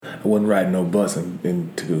I wasn't riding no bus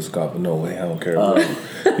in Tegucigalpa. No way, I don't care.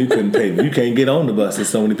 You couldn't pay me. You can't get on the bus. There's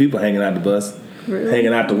so many people hanging out the bus. Really?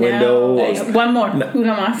 Hanging out the window. One more.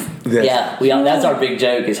 Uno más. That's our big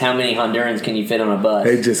joke is how many Hondurans can you fit on a bus?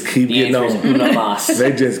 They just keep getting on. Uno más.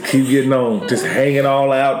 They just keep getting on. Just hanging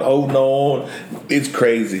all out, holding on. It's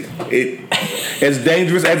crazy. As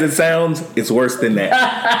dangerous as it sounds, it's worse than that.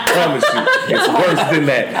 I promise you. It's worse than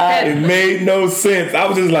that. It made no sense. I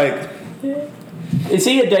was just like... Is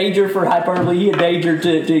he a danger for hyperbole? He a danger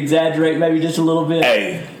to exaggerate maybe just a little bit?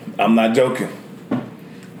 Hey, I'm not joking.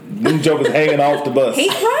 Them jokers hanging off the bus. He's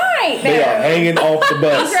right. They are hanging off the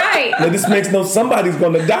bus. He's right. Now, this makes somebody's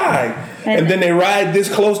going to die. And then they ride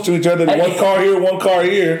this close to each other. One car here, one car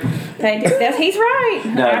here. He's right.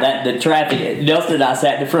 No, the traffic. Nelson and I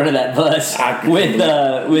sat in the front of that bus with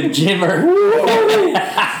Jimmer.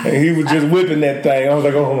 And he was just whipping that thing. I was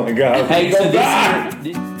like, oh my God. Hey, so this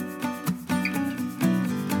year...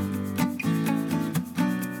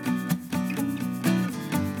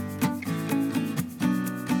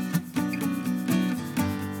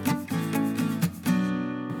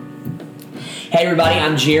 Hey everybody,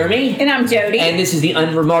 I'm Jeremy. And I'm Jody. And this is the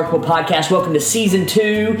Unremarkable Podcast. Welcome to Season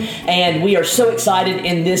 2. And we are so excited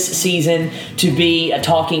in this season to be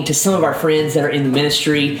talking to some of our friends that are in the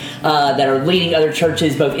ministry, that are leading other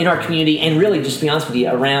churches, both in our community and really, just to be honest with you,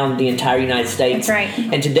 around the entire United States. That's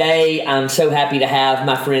right. And today, I'm so happy to have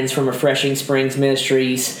my friends from Refreshing Springs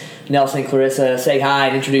Ministries, Nelson and Clarissa. Say hi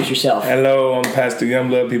and introduce yourself. Hello, I'm Pastor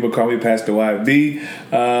Youngblood. People call me Pastor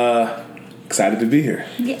YB. Excited to be here.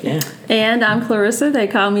 Yeah. And I'm Clarissa. They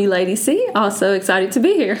call me Lady C. Also excited to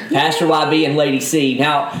be here. Pastor YB and Lady C.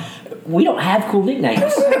 Now, we don't have cool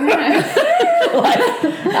nicknames. I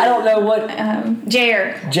don't know what...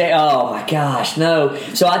 Oh, my gosh, no.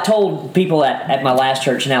 So I told people at my last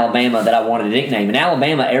church in Alabama that I wanted a nickname. In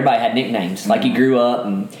Alabama, everybody had nicknames. Like you grew up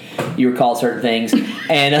and you were called certain things.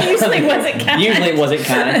 And Usually it wasn't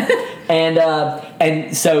kind.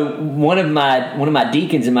 And so one of my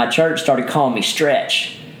deacons in my church started calling me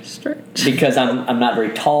Stretch because I'm not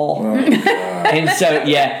very tall, and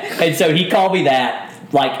so he called me that.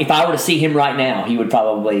 Like if I were to see him right now, he would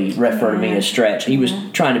probably refer to me as Stretch. He was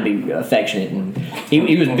trying to be affectionate, and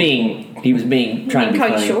he was being trying to be funny.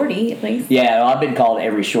 Called Shorty at least. Yeah, well, I've been called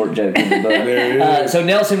every short joke in the book. So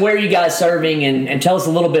Nelson, where are you guys serving, and tell us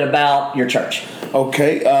a little bit about your church.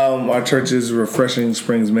 Okay, our church is Refreshing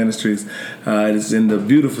Springs Ministries. It's in the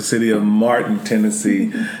beautiful city of Martin,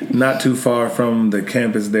 Tennessee, not too far from the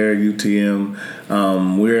campus there, UTM.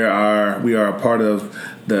 We are a part of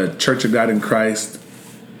the Church of God in Christ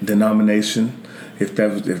denomination, if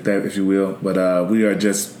you will. But we are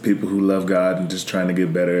just people who love God and just trying to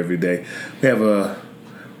get better every day. We have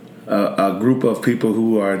a group of people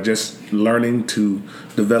who are just learning to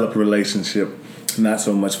develop a relationship. Not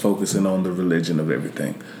so much focusing on the religion of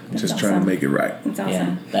everything, just trying to make it right. That's awesome.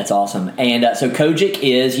 Yeah, that's awesome. And so Kojic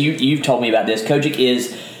is, you've told me about this, Kojic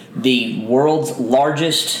is the world's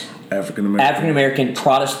largest African American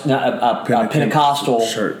Protestant Pentecostal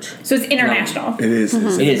church. So it's international. It is.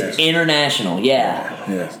 It is international. Yeah.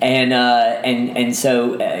 Yes. And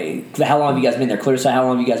so, how long have you guys been there, Clarissa? How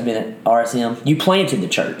long have you guys been at RSM? You planted the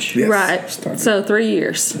church, yes. Right? So 3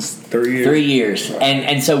 years. It's 3 years. 3 years. Right.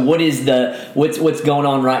 And so, what's going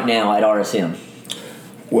on right now at RSM?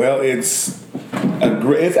 Well, it's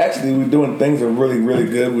actually we're doing things that are really, really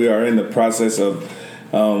good. We are in the process of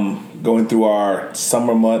going through our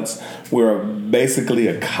summer months. We're basically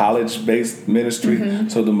a college-based ministry,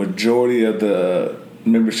 so the majority of the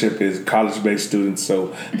membership is college-based students,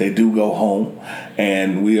 so they do go home.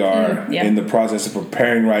 And we are in the process of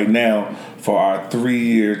preparing right now for our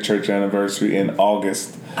 3-year church anniversary in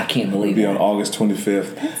August. I can't believe it. It'll be on August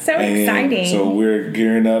 25th. That's so exciting. So we're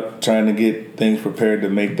gearing up, trying to get things prepared to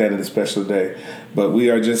make that a special day. But we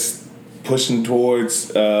are just pushing towards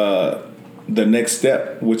the next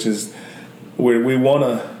step, which is where we want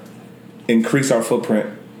to increase our footprint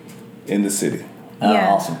in the city.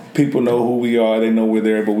 Awesome. People know who we are. They know we're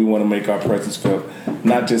there, but we want to make our presence felt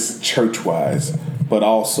not just church-wise, but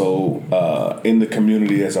also in the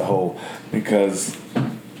community as a whole. Because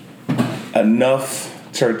enough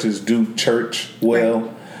churches do church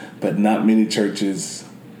well, but not many churches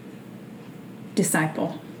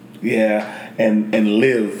disciple. Yeah, and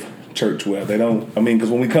live church well. They don't. I mean, because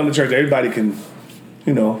when we come to church, everybody can,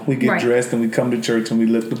 we get dressed and we come to church and we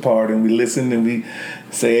look the part and we listen and we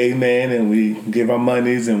say amen and we give our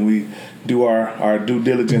monies and we do our due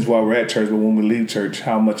diligence while we're at church. But when we leave church,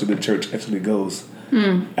 how much of the church actually goes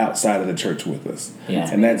outside of the church with us? Yeah.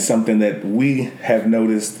 And that's something that we have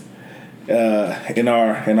noticed in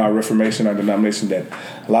our Reformation, our denomination, that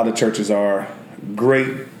a lot of churches are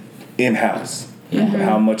great in-house, but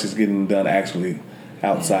how much is getting done actually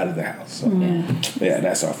outside of the house. So,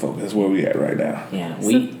 that's our focus. That's where we at right now. Yeah, go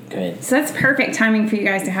ahead. So that's perfect timing for you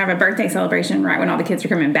guys to have a birthday celebration right when all the kids are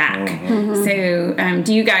coming back. So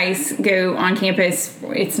do you guys go on campus?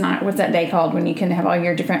 It's not, what's that day called when you can have all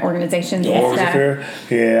your different organizations The and Orals stuff? Affair?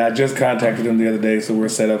 Yeah, I just contacted them the other day, so we're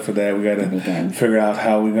set up for that. We got to figure out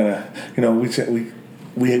how we're going to,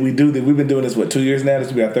 we do that. We've been doing this 2 years now. This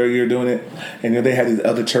will be our 3rd year doing it, and they have these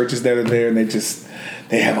other churches that are there, and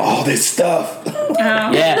they have all this stuff.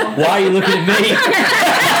 Yeah, why are you looking at me?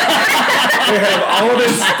 They have all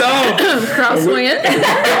this stuff. Crosswind.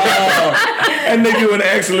 And they do an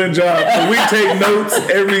excellent job. So we take notes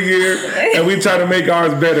every year, and we try to make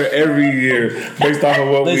ours better every year based off of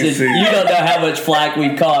what we see. You don't know how much flack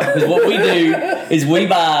we've caught, because what we do is we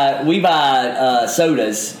buy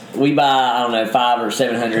sodas. We buy, I don't know, 500 or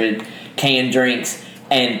 700 canned drinks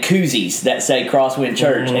and koozies that say Crosswind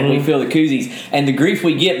Church, and we fill the koozies. And the grief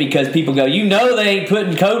we get because people go, they ain't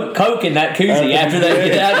putting Coke in that koozie after they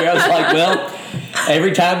get out here. I was like, well,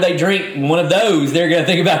 every time they drink one of those, they're going to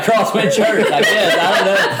think about Crosswind Church, I guess. I don't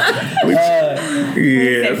know.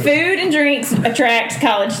 Yeah. Food and drinks attract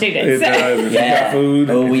college students. It does. Yeah. Got food.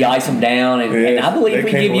 Oh, we ice them down, and I believe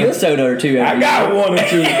we give you a soda or two. I got one or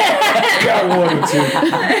two.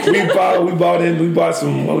 We bought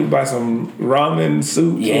some ramen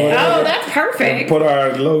soup. Yeah. Oh, that's perfect. Put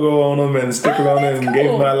our logo on them and stickers on it, and cool.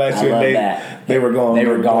 gave them out last year. They were gone. They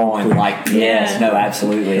were gone. Like, yes, no,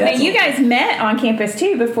 absolutely. But you guys met on campus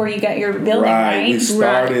too before you got your building, right? We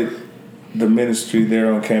started the ministry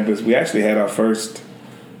there on campus. We actually had our first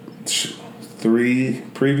 3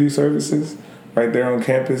 preview services right there on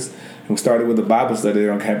campus. And we started with a Bible study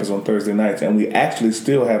there on campus on Thursday nights. And we actually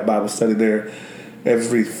still have Bible study there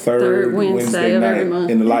every third Wednesday of night every month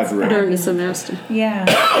in the library. During the semester. Yeah.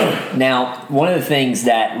 Now, one of the things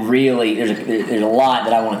that really, there's a lot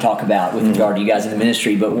that I want to talk about with regard to you guys in the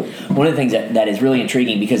ministry, but one of the things that is really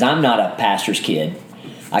intriguing, because I'm not a pastor's kid.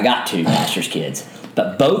 I got 2 pastor's kids.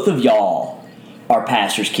 But both of y'all are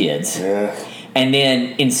pastor's kids. Yeah. And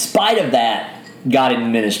then, in spite of that, got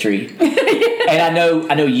in ministry. And I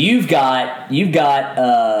know you've got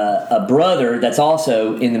a brother that's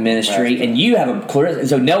also in the ministry, and you have a Clarissa.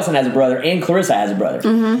 So Nelson has a brother, and Clarissa has a brother,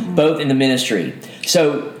 both in the ministry.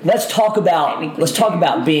 So let's talk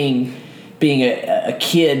about being a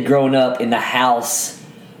kid growing up in the house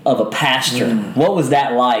of a pastor. What was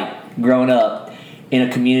that like growing up in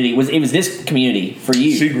a community? It was this community for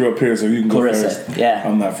you? She grew up here, so you can Clarissa, go first. yeah.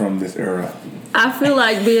 I'm not from this era. I feel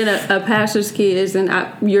like being a pastor's kid, and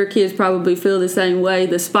your kids probably feel the same way,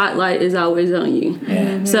 the spotlight is always on you.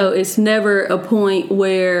 Yeah. So it's never a point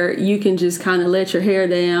where you can just kind of let your hair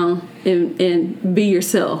down and be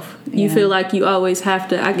yourself. You feel like you always have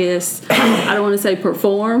to, I guess, I don't want to say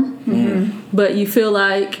perform, but you feel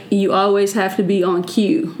like you always have to be on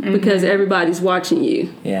cue because everybody's watching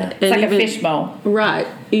you. Yeah. It's like a fishbowl. Right.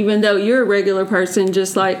 Even though you're a regular person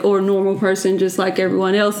or a normal person just like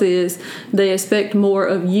everyone else is, they expect more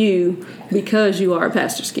of you because you are a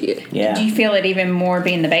pastor's kid. Yeah. Do you feel it even more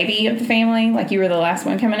being the baby of the family? Like you were the last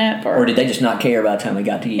one coming up? Or did they just not care by the time they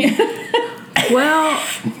got to you? Well,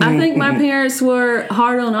 I think my parents were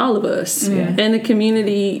hard on all of us, and the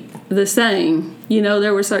community the same.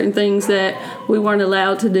 There were certain things that we weren't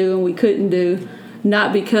allowed to do and we couldn't do,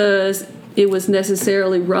 not because it was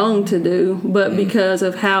necessarily wrong to do, but because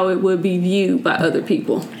of how it would be viewed by other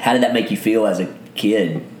people. How did that make you feel as a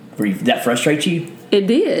kid? Did that frustrate you? It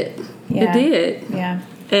did. Yeah. It did. Yeah.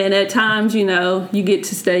 And at times, you get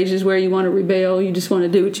to stages where you want to rebel. You just want to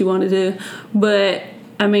do what you want to do. But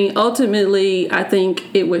ultimately, I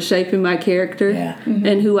think it was shaping my character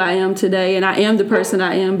and who I am today. And I am the person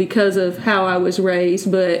I am because of how I was raised.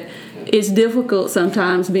 But it's difficult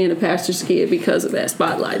sometimes being a pastor's kid because of that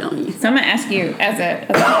spotlight on you. So I'm going to ask you, as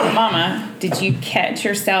a mama, did you catch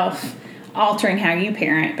yourself altering how you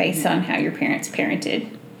parent based on how your parents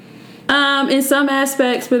parented? In some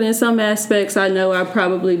aspects, but in some aspects, I know I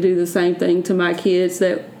probably do the same thing to my kids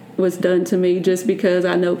that was done to me just because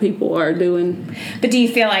I know people are doing. But do you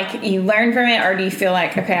feel like you learned from it, or do you feel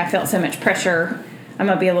like, okay, I felt so much pressure, I'm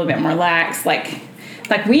going to be a little bit more lax? Like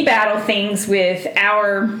we battle things with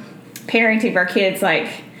our parenting of our kids.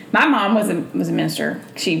 Like my mom was a minister.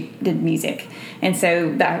 She did music. And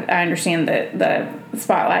so I understand the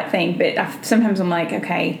spotlight thing, but sometimes I'm like,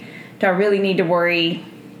 okay, do I really need to worry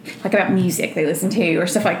like about music they listen to or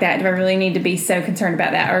stuff like that? Do I really need to be so concerned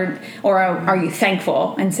about that? Or are you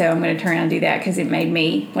thankful? And so I'm going to turn around and do that because it made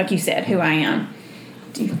me, like you said, who I am.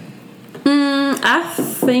 I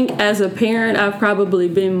think as a parent, I've probably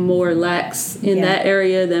been more lax in that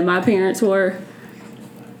area than my parents were.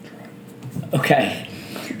 Okay.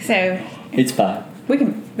 So It's fine. we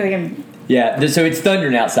can. Yeah, so it's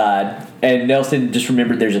thundering outside, and Nelson just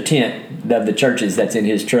remembered there's a tent of the churches that's in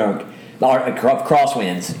his trunk. Or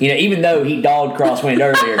crosswinds. Even though he dogged crosswind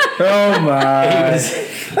earlier. Oh my!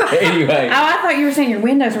 Anyway. Oh, I thought you were saying your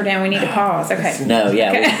windows were down. We need to pause. Okay. No,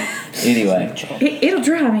 yeah. Anyway. It'll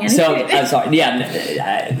dry, man. So I'm sorry.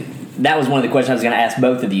 Yeah, that was one of the questions I was going to ask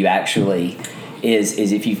both of you. Actually, is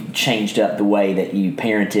if you've changed up the way that you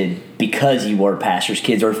parented because you were pastors'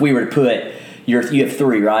 kids, or if we were to put you have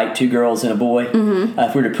 3, right? 2 girls and a boy. Mm-hmm.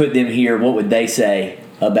 If we were to put them here, what would they say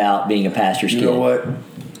about being a pastor's kid? You know what?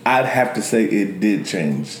 I'd have to say it did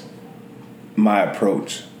change my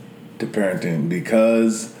approach to parenting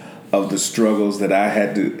because of the struggles that I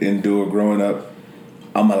had to endure growing up.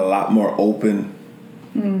 I'm a lot more open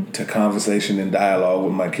to conversation and dialogue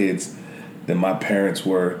with my kids than my parents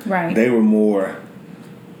were. Right. They were more,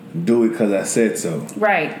 do it because I said so.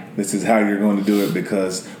 Right. This is how you're going to do it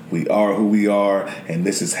because we are who we are, and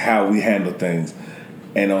this is how we handle things.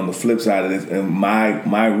 And on the flip side of this, in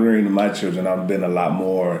my rearing of my children, I've been a lot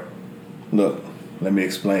more, look, let me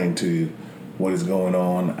explain to you what is going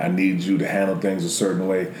on. I need you to handle things a certain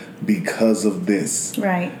way because of this.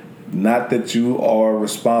 Right. Not that you are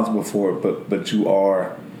responsible for it, but you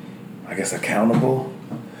are, I guess, accountable.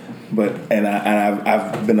 And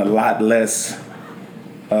I've been a lot less,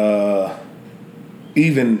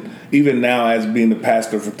 even now as being the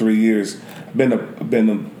pastor for 3 years, been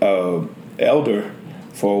a elder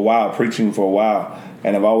for a while, preaching for a while,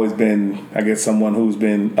 and I've always been, I guess, someone who's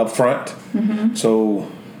been upfront. Mm-hmm.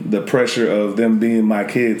 So the pressure of them being my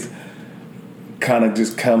kids kind of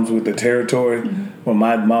just comes with the territory. Mm-hmm. When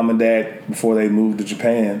my mom and dad, before they moved to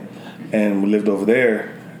Japan and we lived over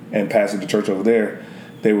there and pastored the church over there,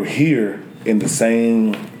 they were here in the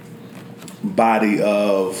same body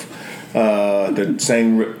of the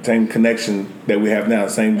same connection that we have now,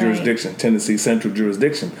 same jurisdiction, Tennessee Central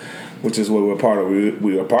jurisdiction, which is what we're part of.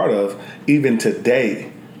 We are part of. Even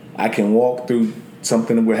today, I can walk through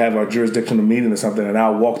something and we'll have our jurisdictional meeting or something, and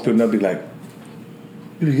I'll walk through and they'll be like,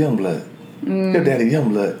 "You're Youngblood. Your daddy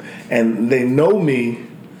Youngblood," and they know me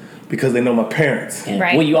because they know my parents. Yeah.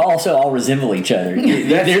 Right. Well, you also all resemble each other.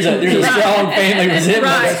 There's a strong family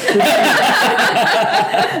resemblance.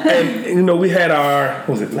 And we had our, what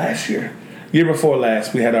was it, last year before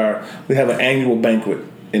last, we have an annual banquet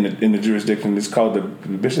in the jurisdiction. It's called the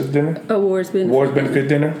Bishop's Dinner. Awards Benefit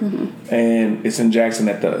Dinner. Mm-hmm. And it's in Jackson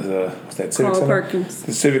at the what's that, Civic Carl Center? Perkins.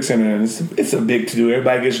 The Civic Center, and it's a big to do.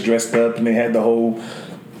 Everybody gets dressed up, and they had the whole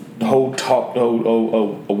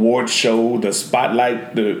award show, the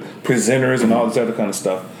spotlight, the presenters, and all this other kind of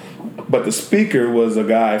stuff. But the speaker was a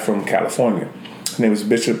guy from California. His name was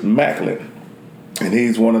Bishop Macklin, and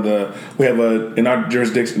he's one of we have in our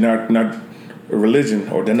jurisdiction, in our religion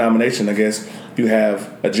or denomination, I guess, you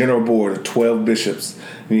have a general board of 12 bishops,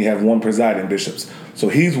 and you have one presiding bishops. So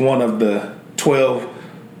he's one of the 12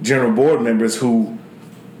 general board members who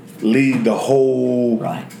lead the whole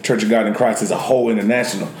Church of God in Christ as a whole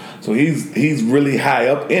international. So he's really high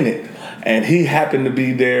up in it, and he happened to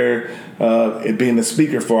be there, being the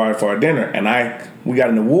speaker for our dinner. And we got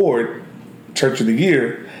an award, Church of the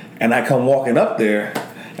Year, and I come walking up there,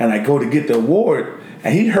 and I go to get the award,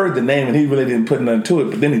 and he heard the name, and he really didn't put nothing to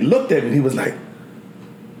it. But then he looked at me, and he was like,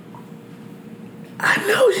 "I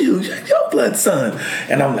know you, you're Youngblood's son."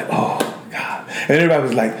 And I'm like, "Oh God!" And everybody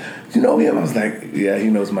was like, "You know him?" I was like, "Yeah, he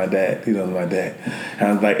knows my dad. He knows my dad." And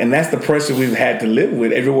I was like, and that's the pressure we've had to live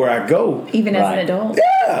with everywhere I go. Even as an adult?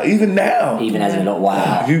 Yeah, even now. Even as an adult,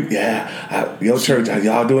 wow. Your church,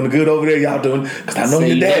 y'all doing good over there? Y'all doing, because I know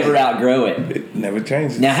your dad. You never outgrow it. It never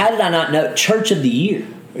changes. Now, how did I not know? Church of the Year.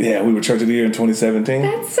 Yeah, we were Church of the Year in 2017.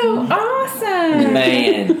 That's so awesome.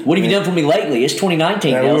 Man, what have you done for me lately? It's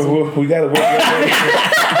 2019, Nelson. We got to work on it.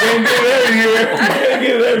 Can't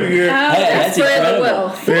get it every year. Hey, that's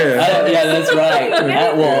incredible. Yeah, that's right.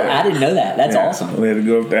 I didn't know that. That's awesome. We had to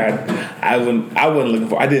go up there. I wasn't looking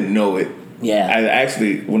for. I didn't know it. Yeah. I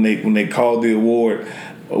actually, when they called the award,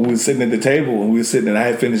 we were sitting at the table, and I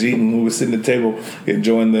had finished eating. We were sitting at the table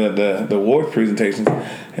enjoying the award presentations,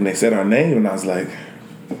 and they said our name, and I was like,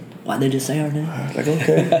 why'd they just say our name? I was like,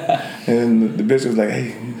 okay. And the bishop was like,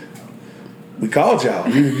 "Hey, we called y'all.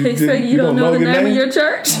 You don't know the name of your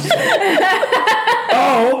church?"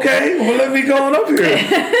 Oh, okay. Well, let me go on up here.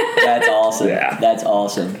 That's awesome. Yeah. That's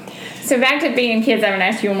awesome. So back to being kids, I'm going to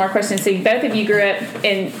ask you one more question. So both of you grew up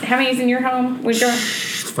in, how many's in your home?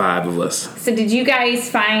 5 of us. So did you guys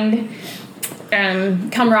find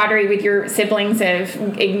camaraderie with your siblings of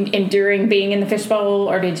enduring being in the fishbowl,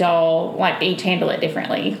 or did y'all each handle it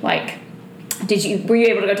differently? were you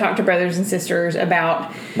able to go talk to brothers and sisters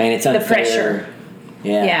about it's the unfair. pressure?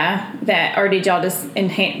 Yeah. Or did y'all just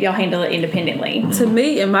y'all handle it independently? To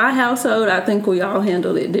me, in my household, I think we all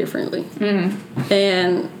handled it differently.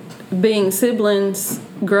 And being siblings,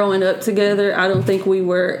 growing up together, I don't think we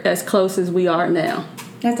were as close as we are now.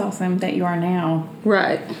 That's awesome that you are now.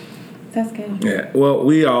 Right. That's good. Yeah. Well,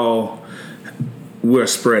 we're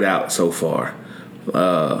spread out so far.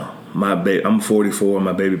 I'm 44.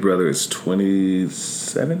 My baby brother is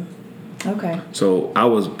 27. Okay. So I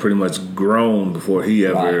was pretty much grown before he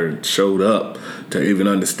ever showed up to even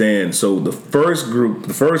understand. So the first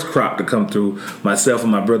crop to come through, myself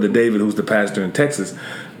and my brother David, who's the pastor in Texas,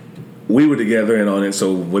 we were together and on it.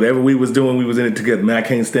 So whatever we was doing, we was in it together. Man, I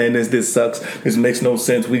can't stand this. This sucks. This makes no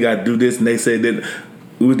sense. We got to do this. And they said that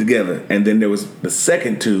we were together. And then there was the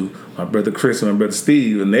second two, my brother Chris and my brother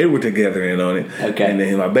Steve, and they were together and on it. Okay. And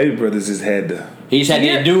then my baby brothers just had to. He just had to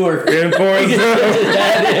endure. He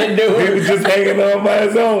was just hanging on by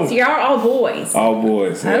his own. So y'all are all boys. All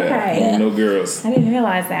boys. Yeah. Okay. Yeah. No girls. I didn't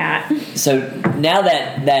realize that. So now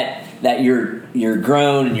that you're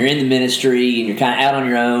grown and you're in the ministry and you're kind of out on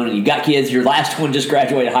your own and you've got kids, your last one just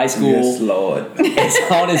graduated high school. Yes, Lord.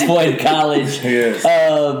 It's on his way to college. Yes.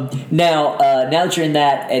 Now that you're in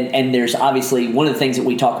that, and there's obviously one of the things that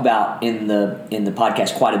we talk about in the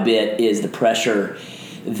podcast quite a bit is the pressure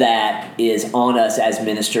that is on us as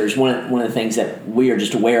ministers. One of the things that we are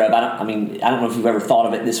just aware of. I don't know if you've ever thought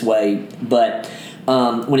of it this way, but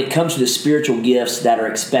when it comes to the spiritual gifts that are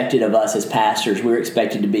expected of us as pastors, we're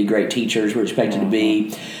expected to be great teachers. We're expected to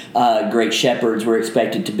be great shepherds. We're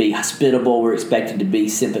expected to be hospitable. We're expected to be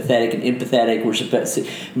sympathetic and empathetic. We're supposed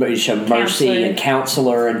to show mercy and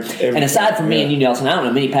counselor. And aside from me and you, Nelson, I don't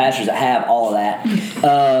know many pastors that have all of that.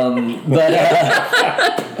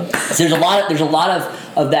 So there's a lot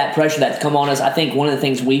of that pressure that's come on us. I think one of the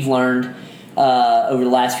things we've learned over the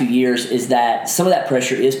last few years is that some of that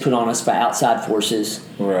pressure is put on us by outside forces.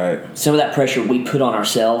 Right. Some of that pressure we put on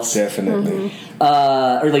ourselves. Definitely.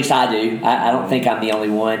 Or at least I do. I don't think I'm the only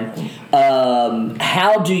one.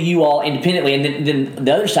 How do you all independently, and then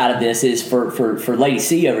the other side of this is for Lady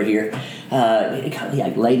C over here,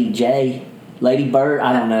 like Lady J, Lady Bird,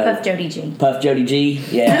 I don't know. Puff Jody G. Puff Jody G,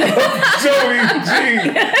 yeah. Jody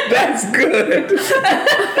G, that's good.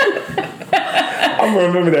 I'm gonna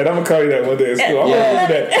remember that. I'm gonna call you that one day at school. I'm gonna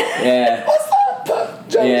remember that. Yeah. What's up, Puff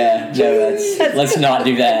Jody G? Let's not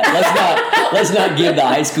do that. Let's not give the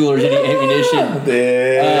high schoolers any ammunition.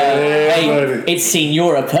 Hey, it's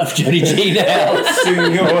Senora Puff Jody G now.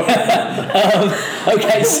 Senora.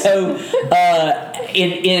 Okay, so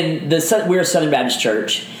we're a Southern Baptist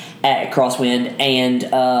church at Crosswind,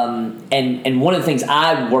 and one of the things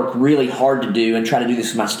I work really hard to do and try to do this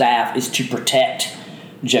with my staff is to protect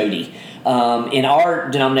Jody. In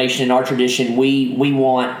our denomination, in our tradition, we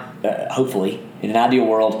want, hopefully, in an ideal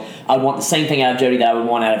world, I would want the same thing out of Jody that I would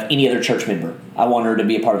want out of any other church member. I want her to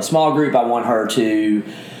be a part of a small group. I want her to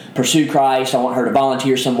pursue Christ. I want her to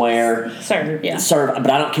volunteer somewhere. Serve, but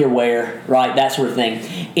I don't care where, right? That sort of thing.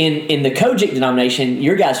 In the Kojic denomination,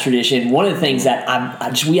 your guys' tradition, one of the things that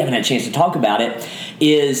we haven't had a chance to talk about it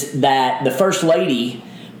is that the First Lady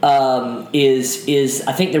is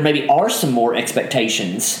I think there maybe are some more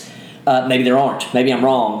expectations. Maybe there aren't. Maybe I'm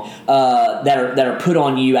wrong. That are put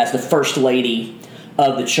on you as the First Lady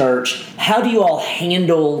of the church. How do you all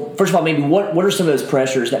handle? First of all, maybe what are some of those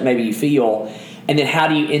pressures that maybe you feel, and then how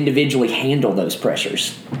do you individually handle those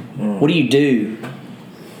pressures? What do you do?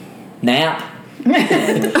 Nap.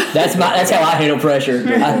 That's how I handle pressure.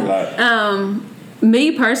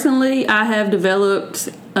 Me personally, I have developed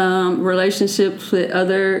relationships with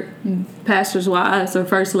other pastors' wives or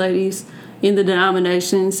first ladies in the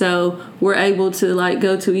denomination, so we're able to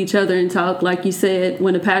go to each other and talk. Like you said,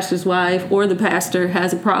 when the pastor's wife or the pastor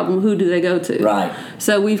has a problem, who do they go to? Right.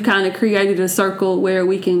 So we've kind of created a circle where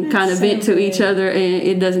we can kind of vent to each other, and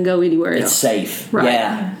it doesn't go anywhere else. It's safe. Right.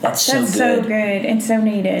 Yeah, that's so so good and so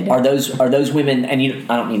needed. Are those women? And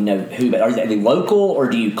I don't even know who, but are they local, or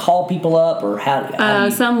do you call people up, or how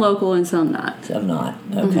some local and some not. Some not.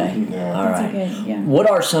 Okay. Mm-hmm. Yeah. All right. Good, yeah. What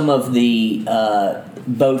are some of the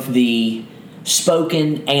both the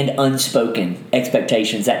spoken and unspoken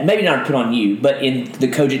expectations that maybe not put on you, but in the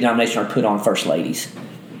Kojic denomination are put on first ladies?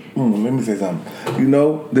 Let me say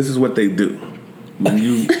something. This is what they do.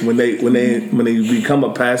 When they become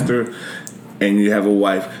a pastor and you have a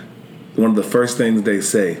wife, one of the first things they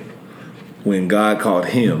say, when God called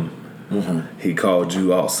him, he called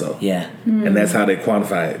you also. Yeah. And that's how they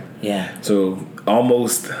quantify it. Yeah. So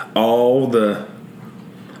almost all the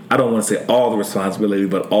I don't want to say all the responsibility,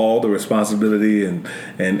 but all the responsibility and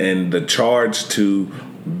the charge to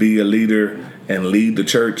be a leader and lead the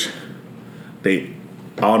church, they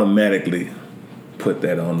automatically put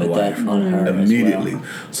that on the wife on her immediately. Well.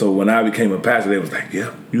 So when I became a pastor, they was like,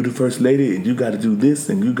 "Yeah, you the first lady, and you got to do this,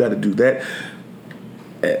 and you got to do that."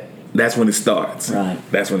 That's when it starts. Right.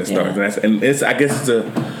 That's when it starts, and it's. I guess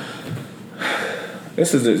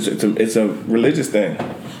it's a religious thing.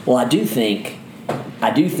 Well, I do think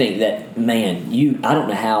that, man, I don't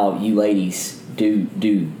know how you ladies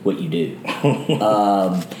do what you do.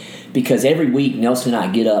 Because every week Nelson and I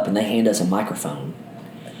get up and they hand us a microphone.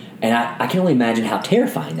 And I can only imagine how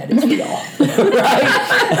terrifying that is for y'all.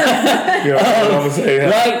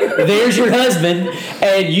 Right? There's your husband,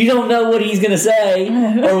 and you don't know what he's going to say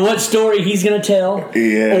or what story he's going to tell.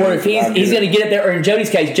 Yeah, or if he's going to get up there. Or in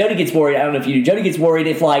Jody's case, Jody gets worried. I don't know if you do. Jody gets worried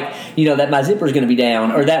if, like, that my zipper's going to be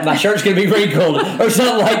down or that my shirt's going to be wrinkled or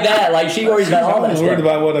something like that. Like, she worries about all that stuff. Worried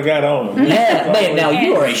about what I got on. Yeah, man, now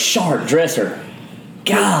you are a sharp dresser.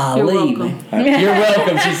 Golly, You're man. You're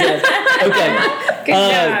welcome, she said. Okay. Good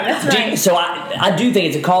job. That's right. So I do think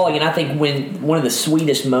it's a calling, and I think when one of the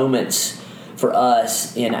sweetest moments for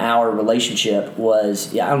us in our relationship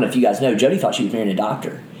was, I don't know if you guys know, Jody thought she was marrying a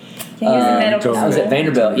doctor. He was in medical I was at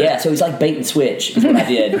Vanderbilt. Yeah, so he's like bait and switch is what I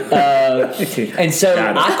did. And so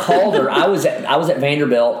I called her. I was at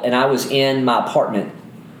Vanderbilt, and I was in my apartment,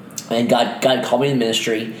 and God called me in the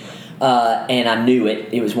ministry. And I knew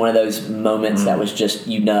it. It was one of those moments that was just,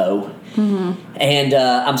 Mm-hmm. And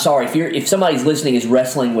I'm sorry if somebody's listening is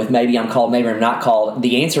wrestling with maybe I'm called, maybe I'm not called.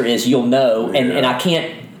 The answer is you'll know, and I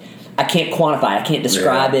can't quantify it. I can't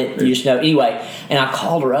describe it. You just know. Anyway, and I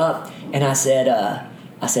called her up and I said,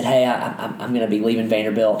 hey, I'm going to be leaving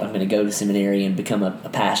Vanderbilt. I'm going to go to seminary and become a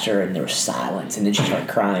pastor. And there was silence, and then she started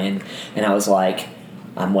crying, and I was like,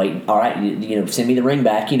 I'm waiting. All right, send me the ring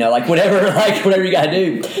back. Like whatever you got to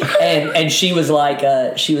do. And she was like,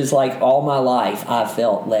 all my life I've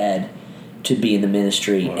felt led to be in the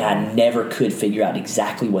ministry. Wow. And I never could figure out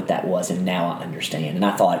exactly what that was, and now I understand. And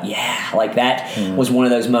I thought, that was one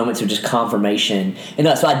of those moments of just confirmation. And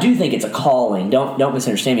so I do think it's a calling. Don't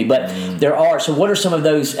misunderstand me. But there are. So what are some of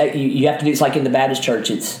those you have to do? It's like in the Baptist church.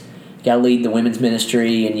 It's you got to lead the women's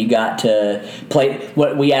ministry, and you got to play.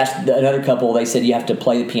 What we asked another couple, they said you have to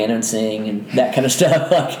play the piano and sing and that kind of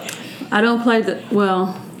stuff. I don't play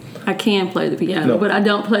I can play the piano, but I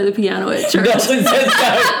don't play the piano at church. Nelson says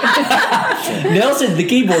so. Nelson's the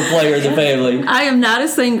keyboard player in the family. I am not a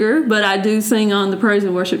singer, but I do sing on the praise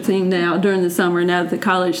and worship team now during the summer, now that the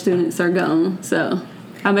college students are gone. So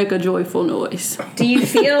I make a joyful noise. Do you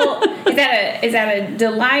feel is that a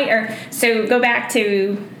delight, or so go back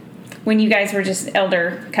to when you guys were just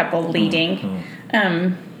elder couple leading?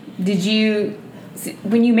 Did you?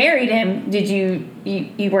 When you married him, did you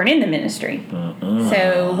weren't in the ministry?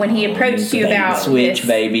 So when he approached you about switch, this,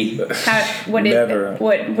 baby, what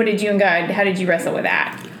did you and God? How did you wrestle with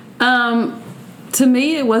that? To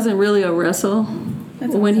me, it wasn't really a wrestle.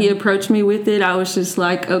 When he approached me with it, I was just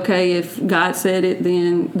like, okay, if God said it,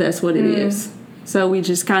 then that's what it is. So we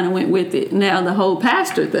just kind of went with it. Now the whole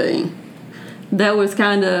pastor thing, that was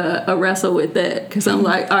kind of a wrestle with that, because I'm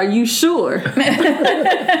like, are you sure?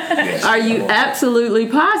 Are you absolutely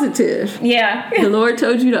positive? Yeah. The Lord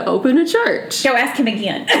told you to open a church. Go ask him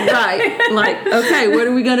again. Right. Like, okay, what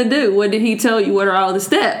are we going to do? What did he tell you? What are all the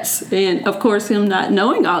steps? And, of course, him not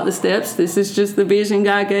knowing all the steps, this is just the vision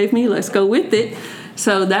God gave me. Let's go with it.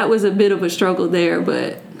 So that was a bit of a struggle there,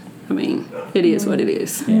 but, I mean, it is what it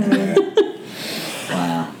is. Yeah.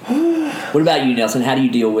 Wow. What about you, Nelson? How do you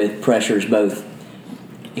deal with pressures, both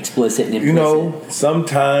explicit and implicit?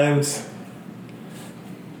 Sometimes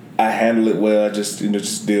I handle it well. I just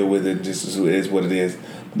deal with it. Just it is what it is.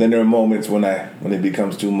 But then there are moments when it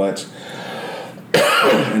becomes too much,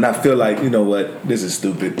 and I feel like, what, this is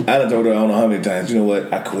stupid. I done told her I don't know how many times. You know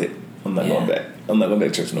what? I quit. I'm not going back. I'm not going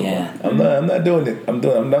back to church no more. I'm not doing it. I'm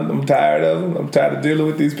tired of them. I'm tired of dealing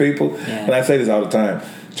with these people. Yeah. And I say this all the time.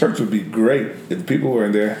 Church would be great if people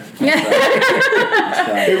weren't there. That's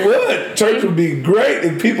right. It would. Church would be great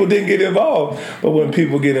if people didn't get involved. But when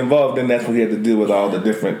people get involved, then that's when you have to deal with all the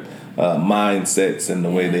different mindsets and the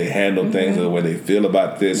way they handle things, or the way they feel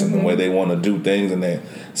about this, and the way they want to do things, and their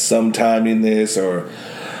sometiminess, or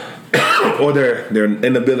their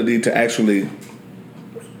inability to actually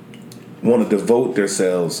want to devote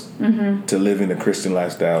themselves to living a Christian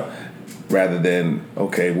lifestyle, rather than,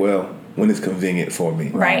 okay, well, when it's convenient for me,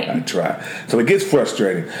 right? I try. So it gets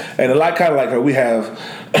frustrating, and kind of like her, we have,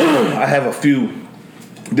 I have a few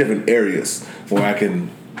different areas where I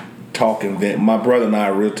can talk and vent. My brother and I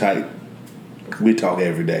are real tight. We talk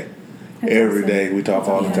every day. every day. We talk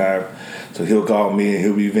all the time. So he'll call me and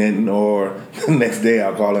he'll be venting, or the next day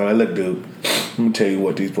I'll call him and look, dude, let me tell you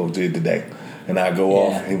what these folks did today. And I go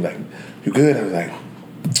off and he's like, you good? I was like,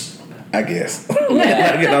 I guess.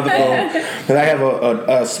 I get on the phone. And I have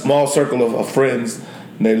a small circle of friends.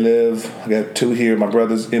 They live, I got 2 here, my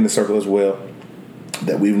brother's in the circle as well,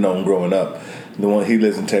 that we've known growing up. The one, he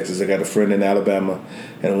lives in Texas. I got a friend in Alabama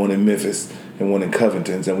and one in Memphis and one in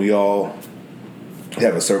Covington. And we all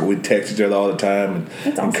have a circle. We text each other all the time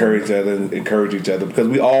and encourage each other because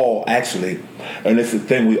we all actually, and it's the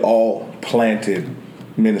thing, we all planted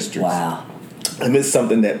ministries. Wow. And it's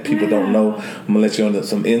something that people don't know. I'm going to let you on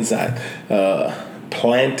some insight.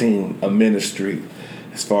 Planting a ministry,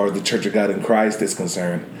 as far as the Church of God in Christ is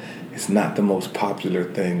concerned, it's not the most popular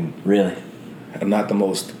thing. Really? And not the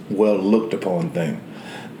most well looked upon thing,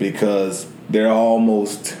 because they're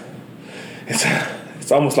almost,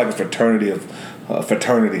 it's almost like a fraternity.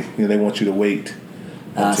 You know, they want you to wait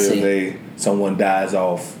until someone dies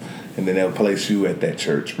off, and then they'll place you at that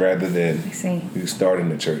church rather than you starting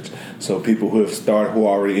the church. So people who are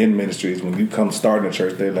already in ministries, when you come starting a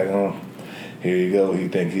church, they're like, oh, here you go. He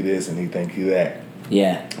think he this and he think he that.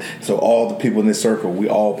 Yeah. So all the people in this circle, we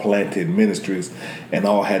all planted ministries and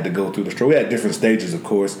all had to go through the struggle. We had different stages, of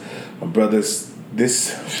course. My brother's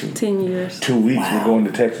 10 years. 2 weeks. Wow. We're going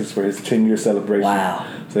to Texas for his 10-year celebration. Wow.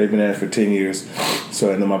 So they've been at it for 10 years.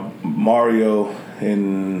 So, and then my Mario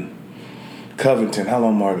in Covington, how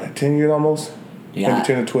long Mario been? 10 years almost? Yeah. Maybe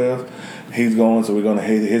 10 or 12. He's going, so we're going to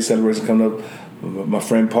his celebration coming up. My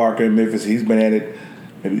friend Parker in Memphis, he's been at it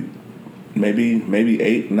maybe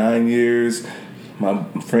 8, 9 years. My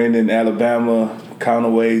friend in Alabama,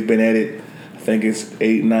 Conaway's been at it, I think it's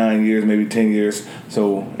 8, 9 years, maybe 10 years.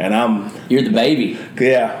 So, and you're the baby.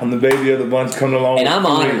 Yeah, I'm the baby of the bunch coming along. And I'm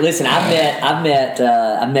honored. Listen, I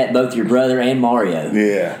met both your brother and Mario.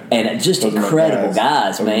 Yeah. And just those incredible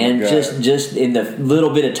guys, man. Just in the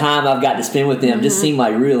little bit of time I've got to spend with them, just seem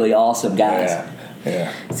like really awesome guys.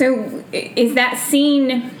 Yeah. So, is that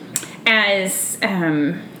seen as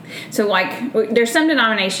so? Like, there's some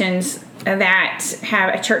denominations that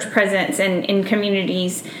have a church presence in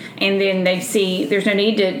communities, and then they see there's no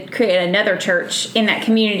need to create another church in that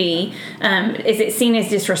community. Is it seen as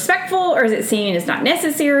disrespectful, or is it seen as not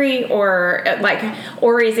necessary, or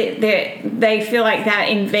is it that they feel like that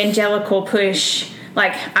evangelical push,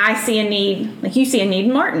 like I see a need, like you see a need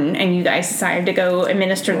in Martin, and you guys decided to go and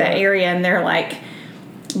minister that area, and they're like,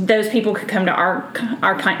 those people could come to our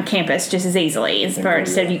campus just as easily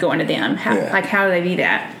instead of you going to them. How do they view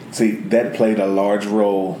that? See, that played a large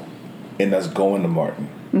role in us going to Martin,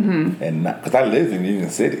 and because I live in Union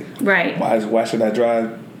City, right? Why should I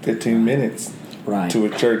drive 15 minutes to a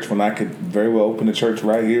church when I could very well open a church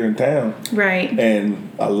right here in town, right?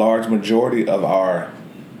 And a large majority of our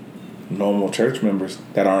normal church members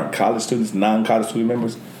that aren't college students, non-college student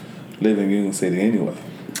members, live in Union City anyway.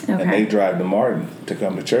 Okay. And they drive to Martin to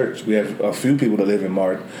come to church. We have a few people that live in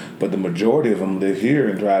Martin, but the majority of them live here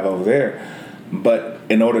and drive over there. But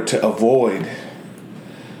in order to avoid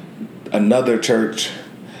another church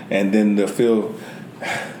and then to feel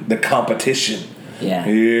the competition,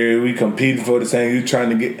 here we competing for the same, you trying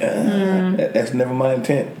to get, that's never my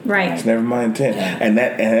intent. Right. It's never my intent. Yeah. And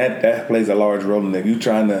that plays a large role in that. You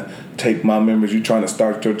trying to take my members, you trying to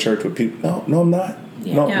start your church with people. No, I'm not.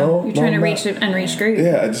 Yeah. No, you're trying to reach the unreached group.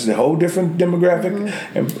 Yeah, it's a whole different demographic,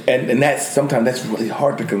 and that's sometimes that's really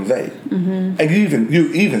hard to convey. And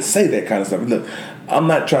you even say that kind of stuff. Look, I'm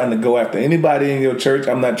not trying to go after anybody in your church.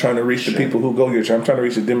 I'm not trying to reach the people who go to your church. I'm trying to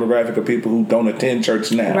reach the demographic of people who don't attend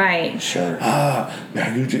church now. Right. Sure.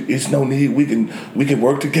 It's no need. We can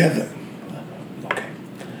work together. Okay.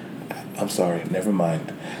 I'm sorry. Never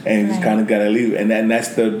mind. And you just kind of got to leave. And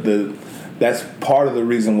that's that's part of the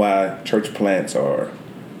reason why church plants are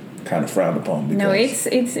kind of frowned upon. Because no,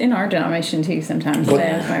 it's in our denomination too sometimes.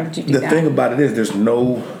 Why would you do the that? thing about it is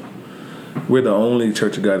we're the only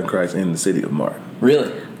Church of God in Christ in the city of Martin.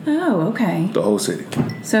 Really? Oh, okay. The whole city.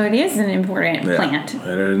 So it is an important plant.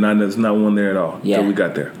 There's not one there at all until we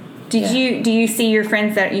got there. Do you see your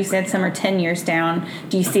friends that you said some are 10 years down,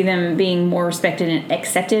 do you see them being more respected and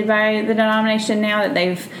accepted by the denomination now that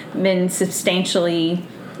they've been substantially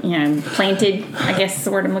planted, I guess is the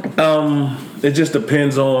word I'm looking for? It just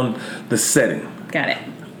depends on the setting. Got it.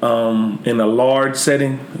 In a large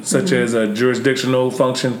setting, such as a jurisdictional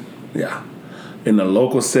function, in a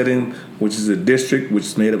local setting, which is a district, which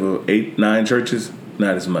is made up of 8, 9 churches,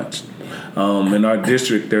 not as much. In our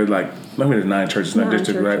district, there's 9 churches in our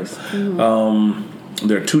district, right? Mm-hmm.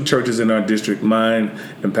 There are 2 churches in our district, mine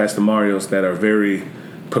and Pastor Mario's, that are very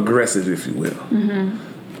progressive, if you will.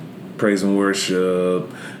 Mm-hmm. Praise and worship,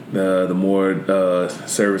 the more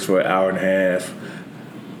service for an hour and a half.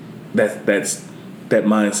 That's that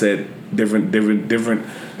mindset. Different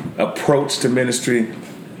approach to ministry,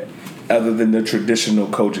 other than the traditional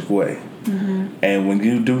Kojic way. Mm-hmm. And when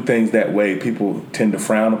you do things that way, people tend to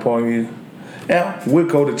frown upon you. Now, we'll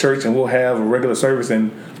go to church and we'll have a regular service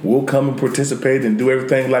and we'll come and participate and do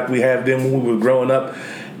everything like we have them when we were growing up.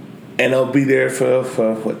 And they'll be there for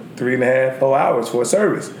 3.5, 4 hours for a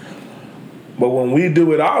service. But when we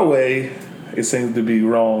do it our way, it seems to be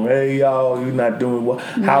wrong. Hey, y'all, you're not doing well.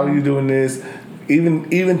 Mm-hmm. How are you doing this?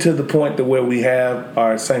 Even to the point to where we have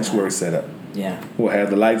our sanctuary set up. Yeah. We'll have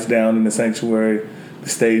the lights down in the sanctuary, the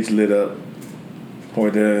stage lit up,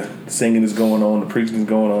 or the singing is going on, the preaching is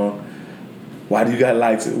going on. Why do you got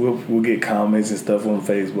lights? We'll get comments and stuff on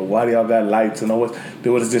Facebook. Why do y'all got lights? And all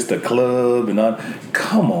there was just a club and all.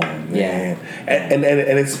 Come on, man. Yeah. And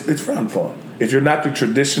it's frowned upon. If you're not the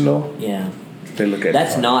traditional, they look at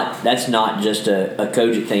that's not just a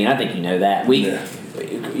Kojic thing. I think you know that.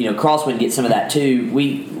 Crosswind gets some of that too.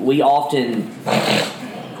 We often,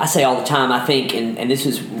 I say all the time, I think, and this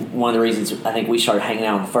is one of the reasons I think we started hanging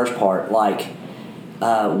out on the first part,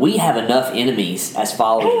 we have enough enemies as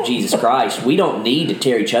followers of Jesus Christ. We don't need to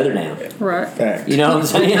tear each other down. Right. Fact. You know what I'm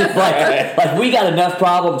saying? like we got enough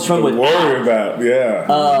problems from without. Worry about, yeah.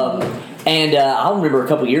 And I remember a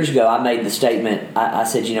couple years ago, I made the statement. I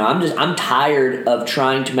said, I'm tired of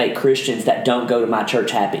trying to make Christians that don't go to my church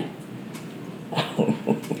happy.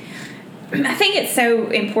 I think it's so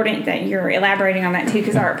important that you're elaborating on that too,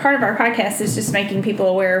 because part of our podcast is just making people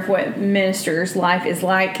aware of what ministers' life is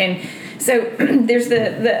like, and so there's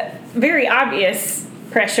the very obvious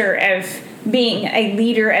pressure of being a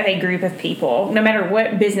leader of a group of people. No matter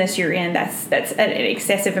what business you're in, that's an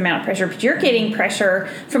excessive amount of pressure. But you're getting pressure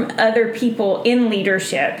from other people in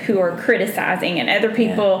leadership who are criticizing, and other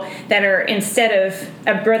people that are, instead of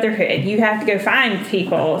a brotherhood, you have to go find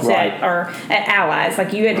people that are allies.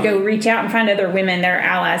 Like you had to go reach out and find other women that are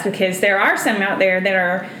allies, because there are some out there that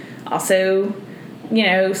are also,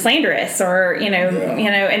 slanderous, or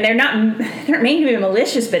and they're not meaning to be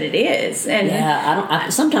malicious, but it is.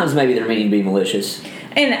 And sometimes maybe they're meaning to be malicious.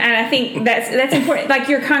 And I think that's important. Like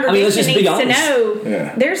your congregation needs to know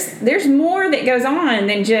there's more that goes on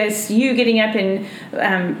than just you getting up and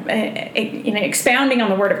expounding on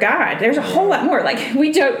the Word of God. There's a whole lot more. Like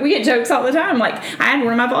we get jokes all the time. Like I had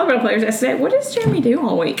one of my volleyball players yesterday. What does Jeremy do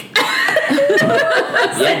all week?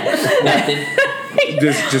 Nothing.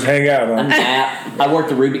 Just hang out, huh? A nap. I work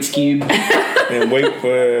the Rubik's Cube. And wait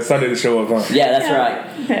for Sunday to show up, huh? Yeah, that's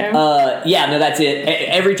right. That's it.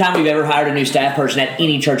 Every time we've ever hired a new staff person at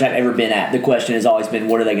any church I've ever been at, the question has always been,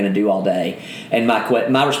 what are they going to do all day? And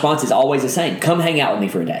my response is always the same. Come hang out with me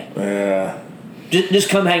for a day. Yeah. Just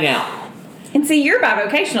come hang out. And see, you're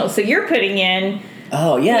bivocational, so you're putting in...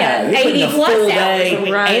 Oh, yeah. 80 plus full hours day, a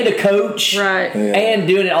week. and a coach. Right. Yeah. And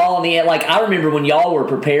doing it all in the end. Like, I remember when y'all were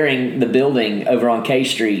preparing the building over on K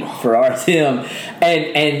Street for RSM,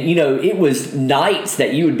 and it was nights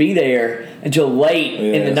that you would be there until late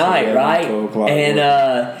in the night, right? And,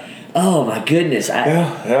 oh, my goodness.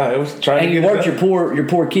 It was trying to get worked your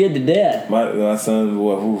poor kid to death. My son,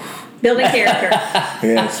 oof. Building character.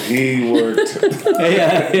 Yes, he worked.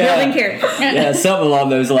 Building character. Yeah, something along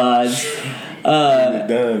those lines.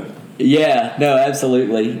 Done. Yeah, no,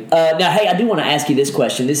 absolutely. Now, hey, I do want to ask you this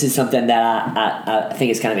question. This is something that I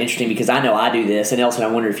think is kind of interesting, because I know I do this, and Elson, I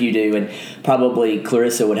wonder if you do, and probably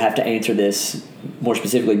Clarissa would have to answer this more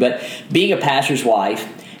specifically. But being a pastor's wife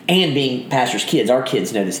and being pastor's kids, our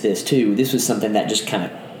kids notice this too. This was something that just kind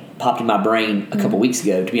of popped in my brain a couple weeks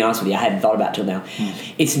ago. To be honest with you, I hadn't thought about it till now.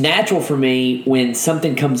 It's natural for me when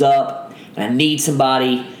something comes up and I need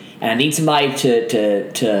somebody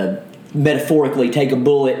to metaphorically take a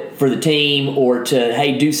bullet for the team, or to,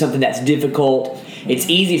 hey, do something that's difficult. It's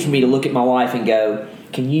easy for me to look at my wife and go,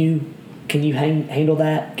 can you handle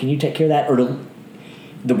that? Can you take care of that? Or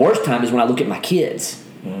the worst time is when I look at my kids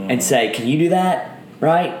and say, can you do that?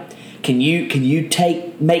 Right? Can you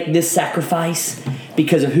make this sacrifice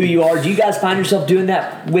because of who you are? Do you guys find yourself doing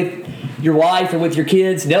that with your wife or with your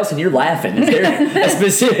kids? Nelson, you're laughing. Is there a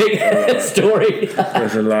specific story?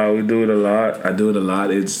 There's a lot. We do it a lot. I do it a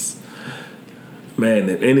lot. It's, man,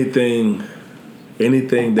 anything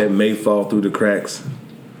that may fall through the cracks,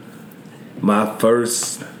 my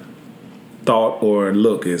first thought or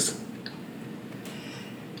look is,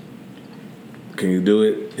 can you do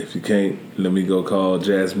it? If you can't, let me go call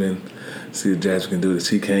Jasmine, see if Jasmine can do this.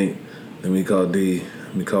 She can't, let me call D,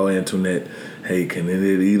 let me call Antoinette. Hey, can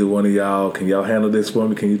either one of y'all, can y'all handle this for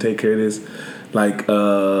me? Can you take care of this? Like,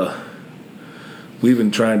 we've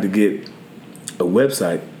been trying to get a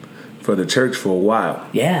website for the church for a while.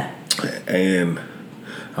 Yeah. And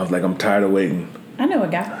I was like, I'm tired of waiting. I know a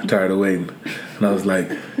guy. I'm tired of waiting. And I was like,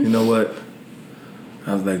 you know what?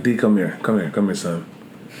 I was like, D, come here, son.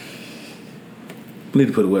 We need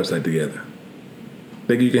to put a website together.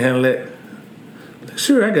 Think you can handle that? Like,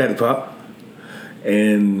 sure, I got it, Pop.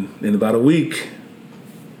 And in about a week,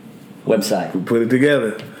 Website. we put it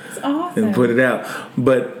together. It's awesome. And put it out.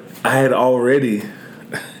 But I had already,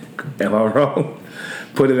 am I wrong?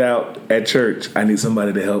 Put it out at church. I need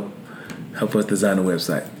somebody to help us design a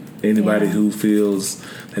website. Anybody who feels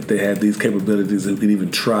that they have these capabilities, who can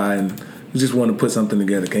even try and just want to put something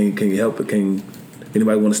together. Can you help it?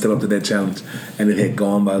 Anybody want to step up to that challenge? And it had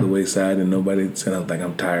gone by the wayside, and nobody said, I was like,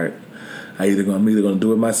 I'm tired. I'm either going to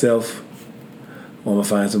do it myself, or I'm going to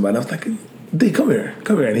find somebody. I was like, D, come here.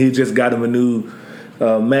 And he just got him a new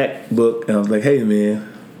MacBook, and I was like, hey, man,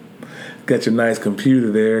 got your nice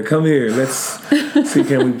computer there. Come here. Let's see,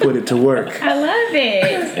 can we put it to work? I love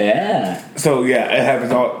it. Yeah. So, yeah, it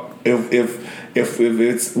happens all. If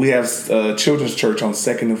it's we have children's church on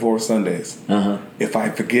 2nd and 4th Sundays. If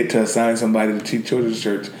I forget to assign somebody to teach children's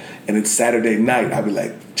church and it's Saturday night, I'll be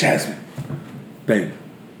like, Jasmine, baby,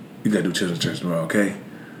 you gotta do children's church tomorrow, okay?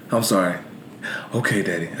 I'm sorry. Okay,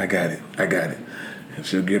 Daddy, I got it. And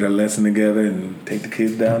she'll get her lesson together and take the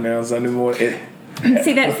kids down there on Sunday morning.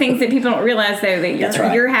 See, that's things that people don't realize, though, that That's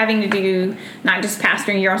right. you're having to do not just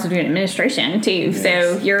pastoring, you're also doing administration, too. Yes.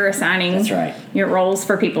 So you're assigning That's right. your roles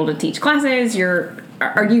for people to teach classes.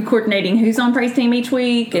 Are you coordinating who's on praise team each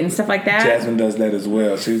week and stuff like that? Jasmine does that as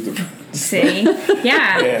well. She's the... See?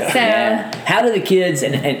 Yeah. So Yeah. How do the kids,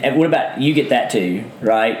 and what about, you get that too,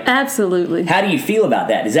 right? Absolutely. How do you feel about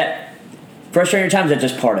that? Is that frustrating at times, or is that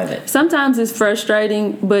just part of it? Sometimes it's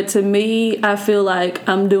frustrating, but to me, I feel like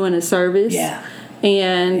I'm doing a service. Yeah.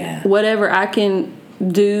 And whatever I can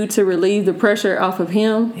do to relieve the pressure off of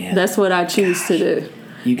him, that's what I choose to do.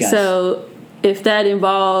 You guys. So if that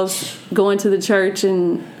involves going to the church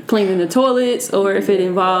and cleaning the toilets, or if it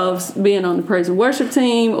involves being on the praise and worship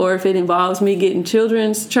team, or if it involves me getting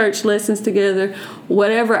children's church lessons together,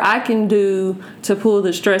 whatever I can do to pull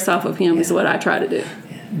the stress off of him is what I try to do.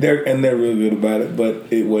 They're real good about it,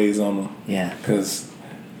 but it weighs on them. Yeah. Because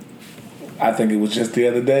I think it was just the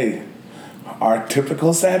other day. Our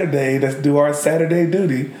typical Saturday, let's do our Saturday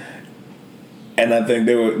duty. And I think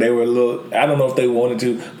they were a little, I don't know if they wanted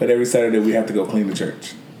to, but every Saturday we have to go clean the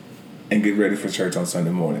church and get ready for church on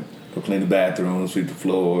Sunday morning. Go clean the bathrooms, sweep the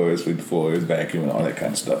floors, vacuum, and all that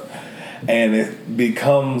kind of stuff. And it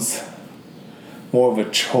becomes more of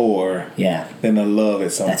a chore than a love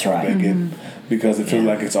at some That's point. right. They get, because it feels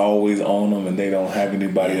like it's always on them and they don't have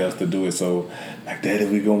anybody else to do it. So, like, Daddy,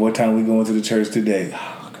 what time we going to the church today?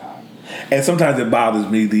 And sometimes it bothers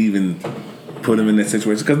me to even put them in that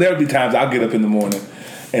situation. Because there'll be times I'll get up in the morning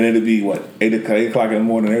and it'll be, 8 o'clock in the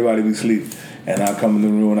morning, everybody be asleep. And I'll come in the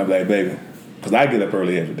room and I'll be like, baby. Because I get up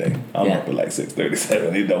early every day. I'm up at like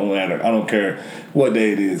 6:37. It don't matter. I don't care what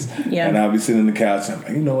day it is. Yeah. And I'll be sitting on the couch and I'm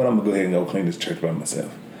like, you know what? I'm going to go ahead and go clean this church by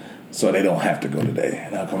myself. So they don't have to go today.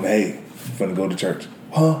 And I'll come, hey, I'm going to go to church.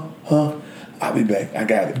 Huh? I'll be back. I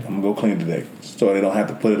got it. I'm going to go clean today. So they don't have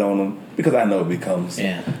to put it on them. Because I know it becomes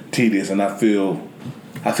tedious, and I feel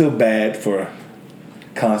bad for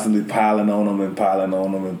constantly piling on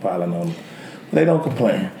them. They don't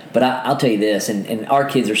complain. But I'll tell you this, and our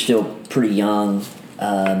kids are still pretty young,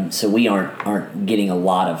 so we aren't getting a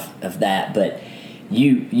lot of that. But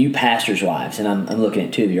you pastors' wives, and I'm looking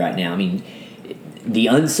at two of you right now. I mean, the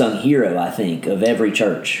unsung hero, I think, of every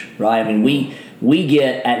church, right? I mean, we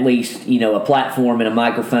get at least, a platform and a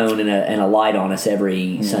microphone and a light on us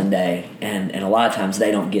every Sunday, and a lot of times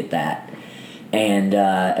they don't get that. And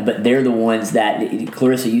but they're the ones that,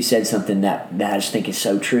 Clarissa, you said something that I just think is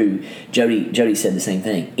so true. Jody said the same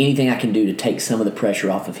thing. Anything I can do to take some of the pressure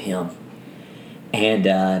off of him. And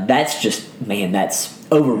that's just, man, that's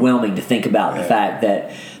overwhelming to think about the fact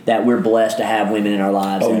that we're blessed to have women in our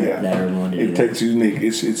lives that are willing to do that. It takes unique.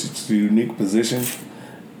 It's a unique position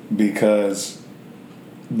because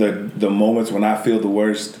the moments when I feel the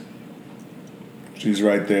worst, she's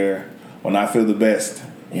right there. When I feel the best,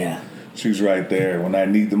 she's right there. When I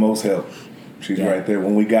need the most help, she's right there.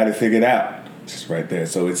 When we got it figured out, she's right there.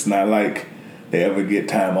 So it's not like they ever get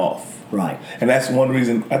time off. Right. And that's one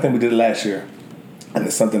reason, I think we did it last year. And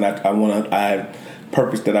it's something I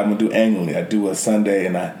purpose that I'm going to do annually. I do a Sunday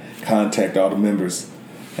and I contact all the members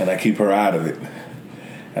and I keep her out of it.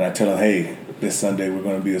 And I tell them, hey, this Sunday we're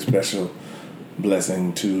going to be a special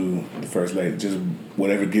blessing to the First Lady. Just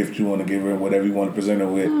whatever gift you want to give her, whatever you want to present her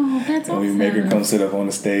with. Oh, that's and awesome. we make her come sit up on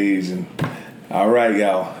the stage and, all right,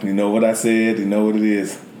 y'all, you know what I said, you know what it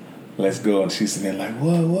is. let's go. And she's sitting there like,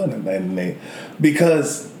 what? And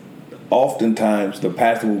because oftentimes the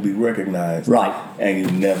pastor will be recognized, right, and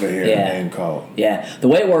you never hear the name called. Yeah, the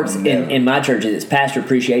way it works in my church is it's Pastor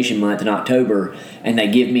Appreciation Month in October, and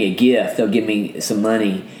they give me a gift. They'll give me some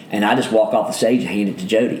money, and I just walk off the stage and hand it to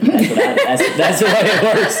Jody. That's the way it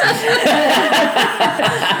works.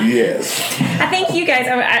 Yes. I think you guys,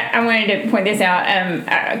 I wanted to point this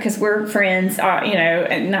out because we're friends,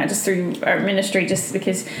 and not just through our ministry, just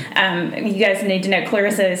because you guys need to know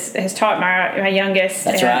Clarissa has taught my youngest.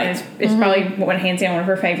 That's right. It's probably hands down one of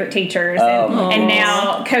her favorite teachers. And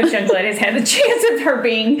now Coach Youngblood has had the chance of her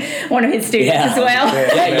being one of his students as well.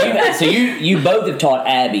 Yeah, so you both have taught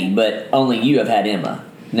Abby, but only you have had Emma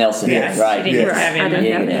Nelson, right? She didn't have Emma. I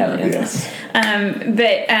didn't have Emma. Yes.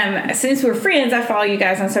 But since we're friends, I follow you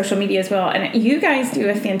guys on social media as well, and you guys do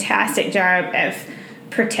a fantastic job of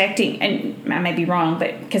protecting, and I may be wrong,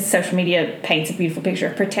 but because social media paints a beautiful picture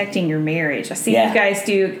of protecting your marriage. I see you guys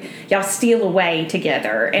y'all steal away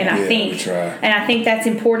together, and I think that's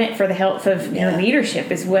important for the health of your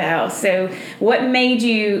leadership as well. So what made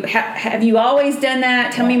you, have you always done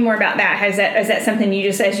that? Tell me more about that. Is that something you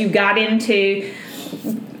just, as you got into,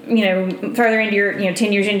 further into your,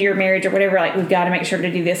 10 years into your marriage or whatever, like, we've got to make sure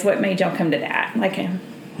to do this? What made y'all come to that?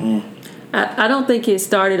 I don't think it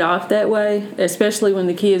started off that way, especially when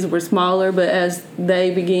the kids were smaller, but as they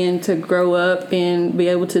began to grow up and be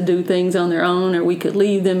able to do things on their own, or we could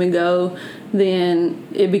leave them and go, then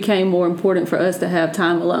it became more important for us to have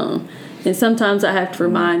time alone. And sometimes I have to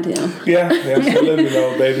remind him. Yeah, absolutely,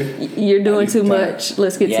 baby. You're doing too much.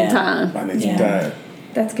 Let's get some time. I need some time.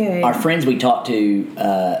 That's good. Our friends we talked to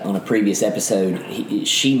on a previous episode,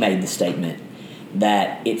 she made the statement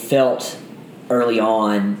that it felt early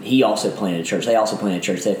on, he also planted a church. They also planted a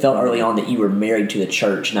church. They felt early on that you were married to the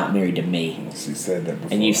church, not married to me. She said that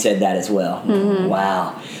before. And you said that as well. Mm-hmm.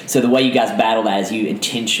 Wow. So the way you guys battle that is you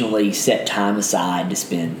intentionally set time aside to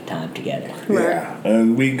spend time together. Yeah.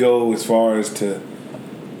 And we go as far as to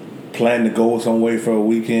plan to go some way for a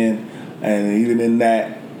weekend. And even in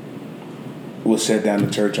that, we'll shut down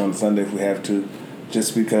the church on Sunday if we have to,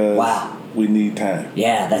 just because we need time.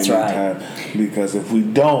 Yeah, that's right. Time. Because if we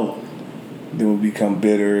don't, then we become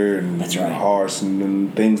bitter and harsh, and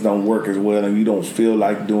then things don't work as well, and you don't feel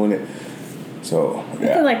like doing it. So I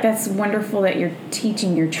feel like that's wonderful that you're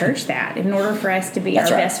teaching your church that. In order for us to be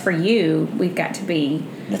best for you, we've got to be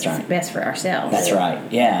best for ourselves. That's right.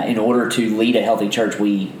 Yeah. In order to lead a healthy church,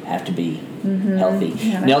 we have to be healthy.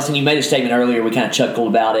 Yeah, Nelson, you made a statement earlier. We kind of chuckled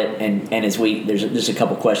about it, and as there's just a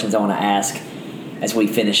couple questions I want to ask as we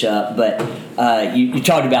finish up, but you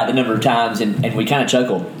talked about the number of times, and we kind of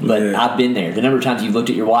chuckled, but I've been there. The number of times you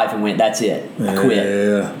looked at your wife and went, "That's it, I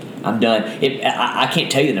quit, I'm done." I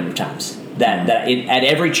can't tell you the number of times that at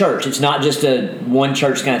every church, it's not just a one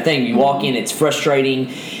church kind of thing. You walk in, it's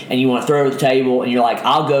frustrating, and you want to throw it at the table, and you're like,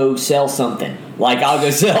 "I'll go sell something." Like I'll go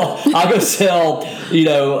sell,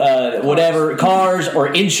 whatever, cars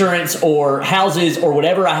or insurance or houses or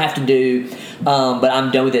whatever I have to do. But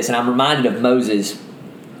I'm done with this. And I'm reminded of Moses,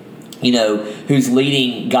 who's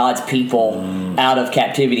leading God's people out of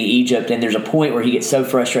captivity, Egypt. And there's a point where he gets so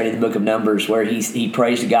frustrated in the book of Numbers where he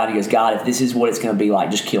prays to God. He goes, "God, if this is what it's going to be like,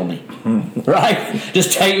 just kill me." Right?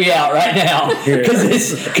 Just take me out right now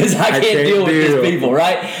because I can't deal with these people,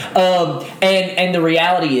 right? And the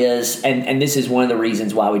reality is, and this is one of the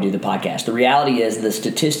reasons why we do the podcast, the reality is the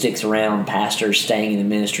statistics around pastors staying in the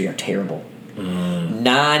ministry are terrible.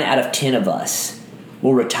 9 out of 10 of us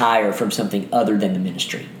will retire from something other than the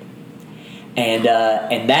ministry. And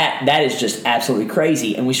that is just absolutely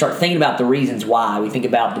crazy. And we start thinking about the reasons why. We think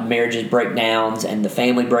about the marriages breakdowns and the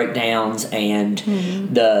family breakdowns and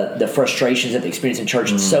the frustrations that they experience in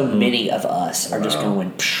church. And so many of us are just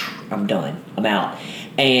going, "I'm done. I'm out."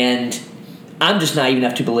 And I'm just naive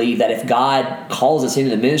enough to believe that if God calls us into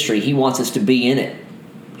the ministry, He wants us to be in it.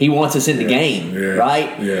 He wants us in the game, right?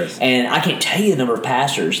 Yes. And I can't tell you the number of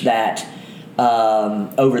pastors that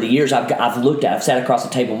over the years I've sat across the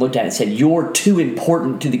table and looked at it and said, "You're too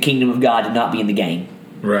important to the kingdom of God to not be in the game."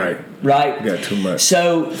 Right. Right? You got too much.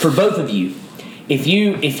 So for both of you, if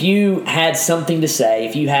you had something to say,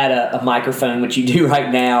 if you had a microphone, which you do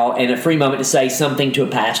right now, and a free moment to say something to a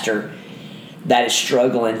pastor that is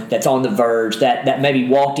struggling, that's on the verge, that maybe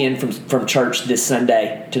walked in from church this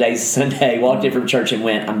Sunday, today's Sunday, walked in from church and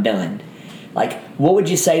went, "I'm done." Like, what would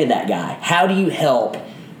you say to that guy? How do you help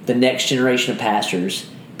the next generation of pastors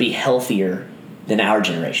be healthier than our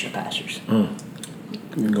generation of pastors?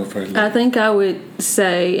 You go first. I think I would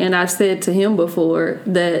say, and I've said to him before,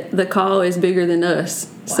 that the call is bigger than us.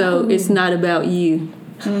 Wow. So it's not about you.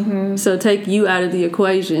 Mm-hmm. So take you out of the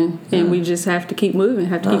equation, and we just have to keep moving,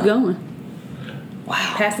 have to keep going.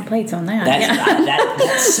 Wow. Pass the plates on that.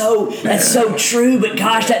 That's so true, but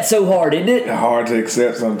gosh, that's so hard, isn't it? Hard to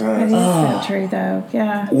accept sometimes. It is so true, though.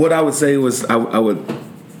 Yeah. What I would say was I would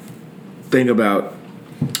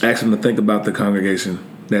ask them to think about the congregation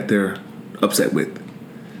that they're upset with.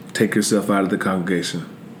 Take yourself out of the congregation.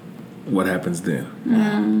 What happens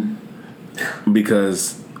then?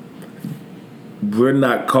 Because we're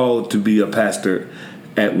not called to be a pastor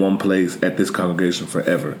at one place at this congregation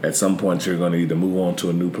forever. At some point, you're going to either move on to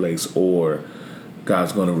a new place or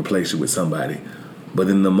God's going to replace you with somebody. But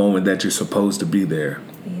in the moment that you're supposed to be there,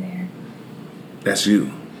 that's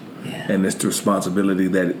you. Yeah. And it's the responsibility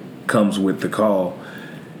that comes with the call.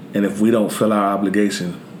 And if we don't fill our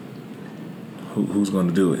obligation, who's going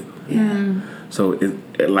to do it? Yeah. So,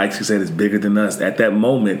 like she said, it's bigger than us. At that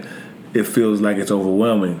moment, it feels like it's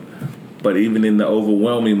overwhelming. But even in the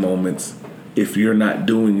overwhelming moments, if you're not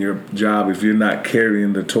doing your job, if you're not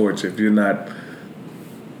carrying the torch, if you're not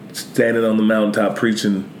standing on the mountaintop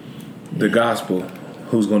preaching the gospel,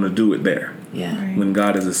 who's going to do it there? Yeah. Right. When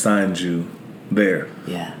God has assigned you there.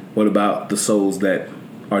 Yeah. What about the souls that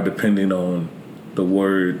are depending on the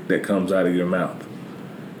word that comes out of your mouth?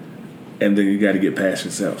 And then you got to get past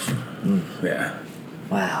yourself. Yeah.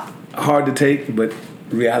 Wow. Hard to take, but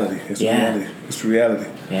reality. It's reality. It's reality.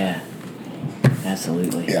 Yeah.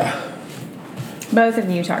 Absolutely. Yeah. Both of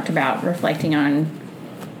you talked about reflecting on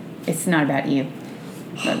it's not about you,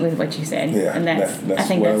 but with what you said. Yeah, and that's I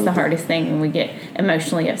think that's the hardest thing when we get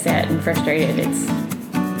emotionally upset and frustrated. It's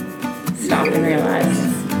stop and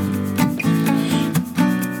realize.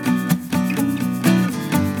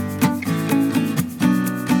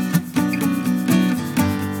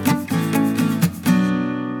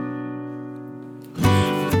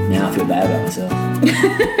 Now I feel bad about myself.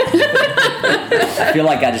 I feel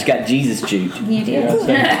like I just got Jesus juked. You did.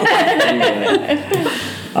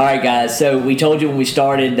 All right, guys. So we told you when we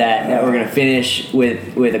started that we're going to finish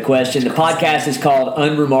with a question. The podcast is called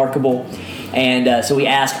Unremarkable. And so we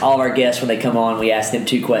ask all of our guests when they come on, we ask them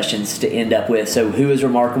 2 questions to end up with. So who is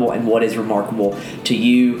remarkable and what is remarkable to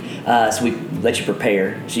you? So we let you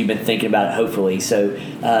prepare. So you've been thinking about it, hopefully. So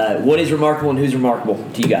what is remarkable and who's remarkable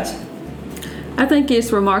to you guys? I think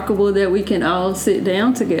it's remarkable that we can all sit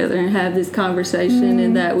down together and have this conversation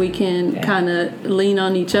and that we can kind of lean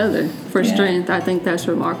on each other for strength. I think that's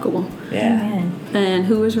remarkable. Yeah. Amen. And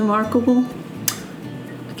who is remarkable?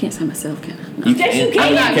 I can't say myself, can I? No. You can. you can. Oh,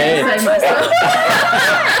 you I can. can't say myself.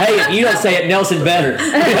 Hey, if you don't say it, Nelson better.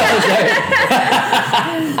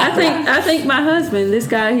 I think my husband, this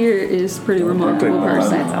guy here, is a pretty remarkable my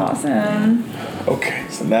person. That's awesome. Okay,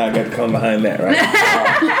 so now I got to come behind that, right?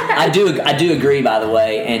 I do agree, by the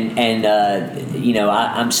way, and you know,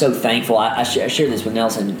 I'm so thankful. I share this with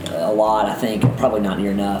Nelson a lot. I think probably not near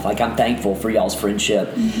enough. Like, I'm thankful for y'all's friendship.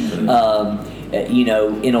 Mm-hmm. You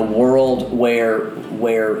know, in a world where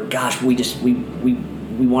gosh, we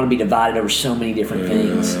want to be divided over so many different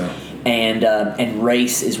things. And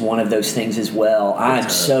race is one of those things as well.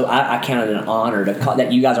 I count it an honor to call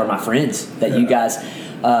that you guys are my friends. That you guys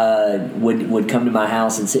would come to my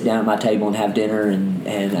house and sit down at my table and have dinner. And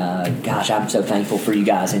gosh, I'm so thankful for you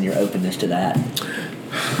guys and your openness to that.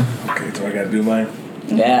 Okay, so I got to do mine.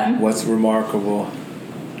 Yeah. What's remarkable?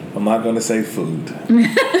 I'm not going to say food.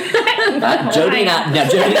 Jody and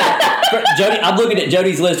I, I'm looking at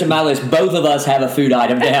Jody's list and my list. Both of us have a food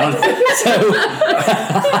item down. So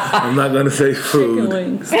I'm not going to say food.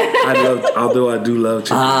 Chicken wings. Although I do love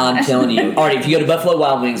chicken. I'm telling you. All right, if you go to Buffalo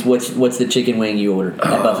Wild Wings, what's the chicken wing you order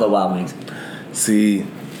at Buffalo Wild Wings? See,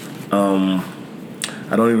 I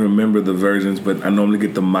don't even remember the versions, but I normally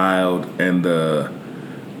get the mild and the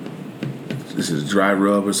this is dry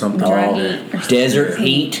rub or something. Dry heat. Desert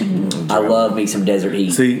heat. Mm-hmm. I love me some desert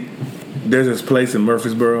heat. See, there's this place in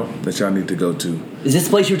Murfreesboro that y'all need to go to. Is this the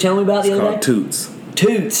place you were telling me about the It's other called day? Toots.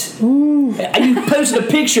 Toots. Ooh. You posted a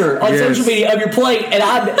picture on social media of your plate, and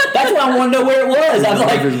that's why I want to know where it was. I was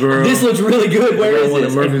like, this looks really good. Where is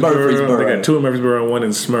this? In Murfreesboro. They got 2 in Murfreesboro and 1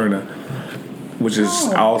 in Smyrna, which is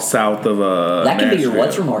all south of that can Nashville. be your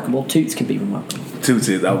what's remarkable. Toots can be remarkable. Toots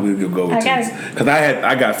is. I will go with Toots because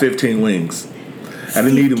I got 15 wings. I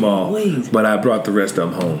didn't eat them all, but I brought the rest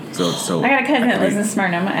of them home. So I got a cousin that lives in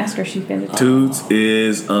Smyrna. I'm gonna ask her if she's been to Toots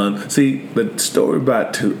is see the story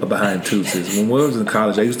behind Toots is when we was in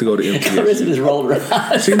college. I used to go to MTSU. Just rolled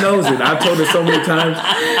around. She knows it. I've told her so many times.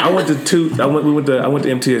 I went to Toots. I went to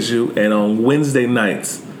MTSU, and on Wednesday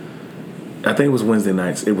nights, I think it was Wednesday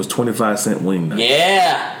nights. It was 25-cent wing night.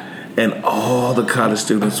 Yeah. And all the college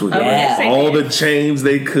students would grab all the chains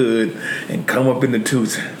they could and come up in the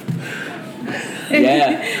Toots.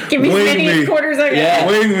 Yeah. Give me as Wing many me. quarters I got. Yeah.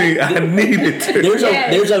 Wing me. I need it.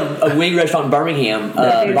 There's a wing restaurant in Birmingham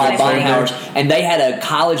by Bonhauer's, and they had a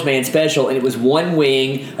college man special, and it was one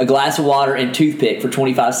wing, a glass of water, and toothpick for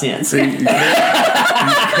 25 cents. See, you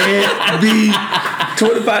can't be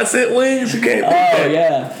 25-cent wings. You can't. Oh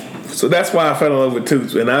yeah. So that's why I fell in love with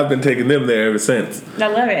Toots, and I've been taking them there ever since. I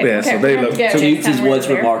love it. Yeah, so they we're love gonna go Toots. next Toots is time we're what's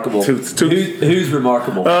there. remarkable. Toots. Who's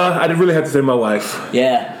remarkable? I didn't really have to say my wife.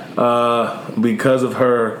 Yeah. Because of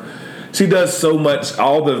her. She does so much,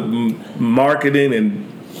 all the marketing and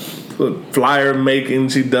flyer making.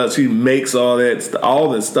 She makes all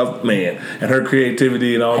that stuff, man, and her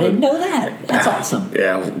creativity and all I didn't know that. That's awesome.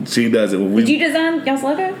 Yeah, she does it. Did you design y'all's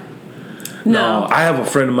logo? No. I have a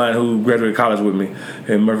friend of mine who graduated college with me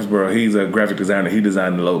in Murfreesboro. He's a graphic designer. He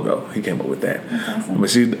designed the logo. He came up with that. That's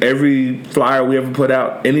awesome. But every flyer we ever put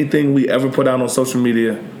out, anything we ever put out on social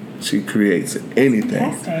media, she creates it. Anything.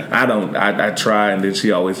 Fantastic. I try, and then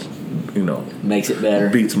she always, Makes it better.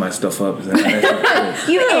 beats my stuff up. You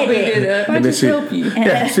I'll pick edit. it up. I And then just help you.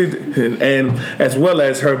 Yeah, and as well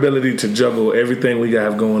as her ability to juggle everything we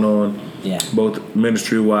have going on, Yeah. both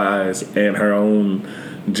ministry wise and her own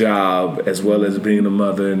job, as well as being a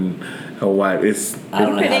mother and a wife. I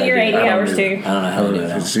don't know Put how in to your do 80 it. hours too. I don't know how to do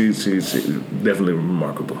it. She's definitely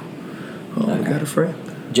remarkable. Oh, we got a friend.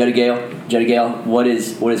 Jody Gale, what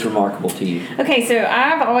is remarkable to you? Okay, so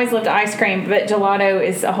I've always loved ice cream, but gelato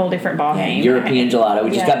is a whole different ballgame. European gelato.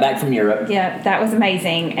 We just Yeah. got back from Europe. Yeah, that was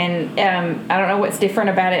amazing, and I don't know what's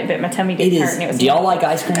different about it, but my tummy It didn't is. hurt. And it was Do y'all like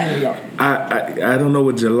ice cream? Y'all? I don't know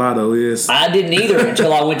what gelato is. I didn't either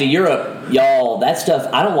until I went to Europe. Y'all, that stuff.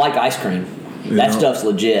 I don't like ice cream. That stuff's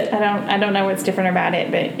legit. I don't know what's different about it,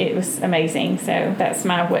 but it was amazing. So that's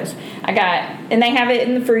what I got. And they have it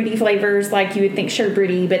in the fruity flavors, like you would think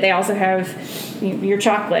sherbetty, but they also have your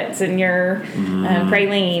chocolates and your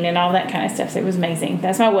praline and all that kind of stuff. So it was amazing.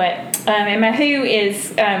 That's my what. And my who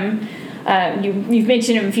is you've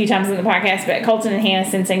mentioned him a few times in the podcast, but Colton and Hannah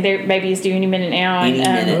Sensing, their baby is due any minute now. Any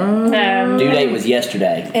minute. Due date was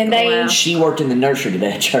yesterday. And they wow. She worked in the nursery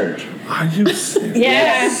today at church. Are you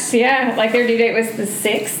serious? yeah, like their due date was the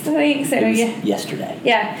 6th, I think. So It was yeah. yesterday.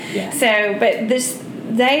 Yeah. Yeah. So, but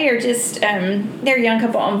they are just they're a young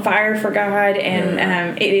couple on fire for God,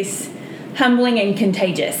 and it is humbling and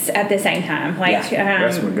contagious at the same time. Like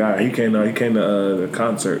That's my guy. He came to the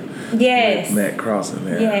concert. yes, Matt Crossan.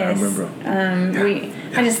 Yeah, yes. I remember.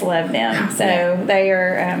 I just love them. So they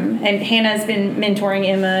are, and Hannah's been mentoring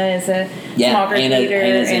Emma as a small group leader.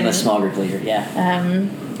 Hannah's and, Emma's small group leader. Yeah.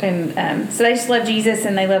 so they just love Jesus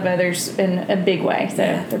and they love others in a big way. So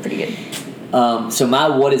they're pretty good. So my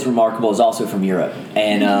what is remarkable is also from Europe,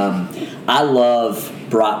 and I love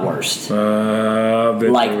bratwurst.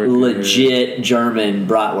 Like legit German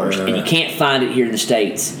bratwurst, and you can't find it here in the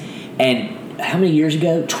States. And how many years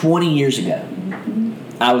ago? 20 years ago,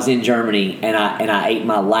 I was in Germany, and I ate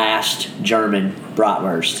my last German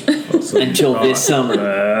bratwurst until this summer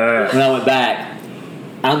when I went back.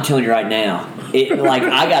 I'm telling you right now,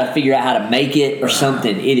 I got to figure out how to make it or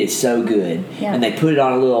something. It is so good, and they put it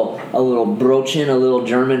on a little brötchen, a little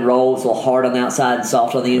German roll. It's a little hard on the outside and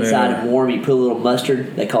soft on the inside, and warm. You put a little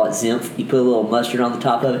mustard. They call it Zimpf. You put a little mustard on the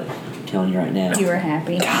top of it. I'm telling you right now. You were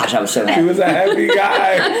happy. Gosh, I was so He happy. was a happy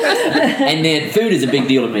guy. And then food is a big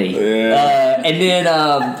deal to me. Yeah. And then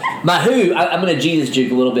my who, I'm going to Jesus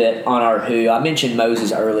juke a little bit on our who. I mentioned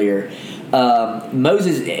Moses earlier.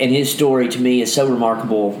 Moses and his story to me is so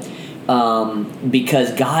remarkable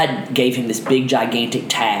because God gave him this big, gigantic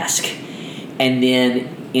task. And then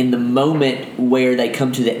in the moment where they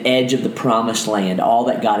come to the edge of the promised land, all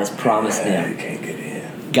that God has promised them, You can't get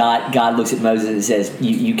in. God looks at Moses and says,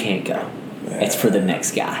 you can't go. It's for the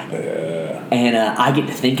next guy. And I get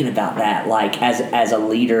to thinking about that, like as a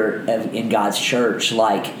leader in God's church,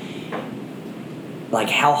 like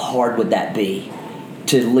how hard would that be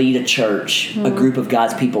to lead a church, a group of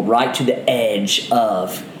God's people, right to the edge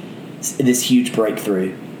of this huge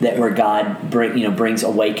breakthrough that where God brings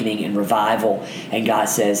awakening and revival, and God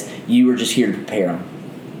says, "You were just here to prepare them."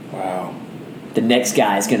 Wow. The next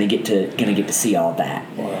guy is going to get to see all that.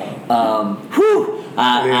 Wow.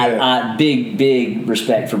 I big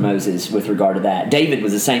respect for Moses with regard to that. David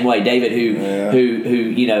was the same way. David, who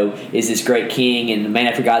is this great king and a man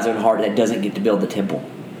after God's own heart that doesn't get to build the temple,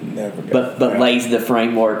 Never got but lays the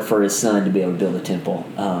framework for his son to be able to build a temple.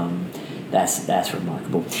 That's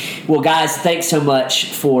remarkable. Well, guys, thanks so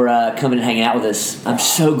much for coming and hanging out with us. I'm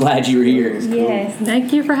so glad you were here. Yes.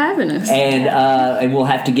 Thank you for having us. And we'll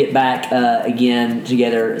have to get back again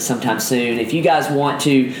together sometime soon. If you guys want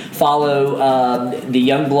to follow the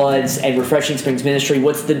Young Bloods and Refreshing Springs Ministry,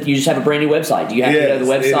 you just have a brand new website. Do you have to know the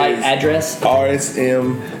website address?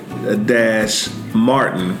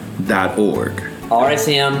 rsm-martin.org.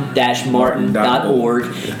 rsm-martin.org.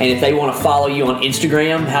 And if they want to follow you on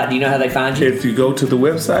Instagram, do you know how they find you? If you go to the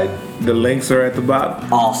website, the links are at the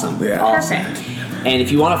bottom. Awesome. Yeah. Awesome. Perfect. And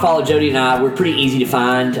if you want to follow Jody and I, we're pretty easy to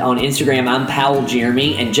find on Instagram. I'm Powell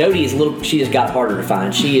Jeremy, and Jody is she just got harder to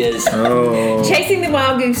find. She is Chasing the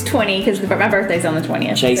Wild Goose 20 because my birthday's on the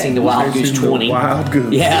 20th. Chasing the Wild Goose 20. Wild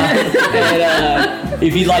Goose. Yeah. And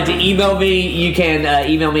if you'd like to email me, you can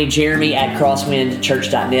email me,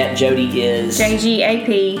 jeremy@crosswindchurch.net. Jody is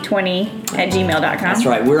JGAP20@gmail.com. That's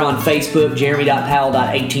right. We're on Facebook,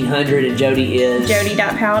 jeremy.powell.1800, and Jody is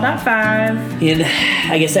Jody.powell.5. And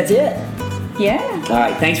I guess that's it. Yeah. All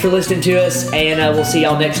right. Thanks for listening to us, and we'll see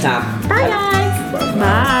y'all next time. Bye, guys.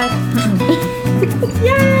 Bye.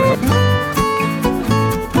 Yay.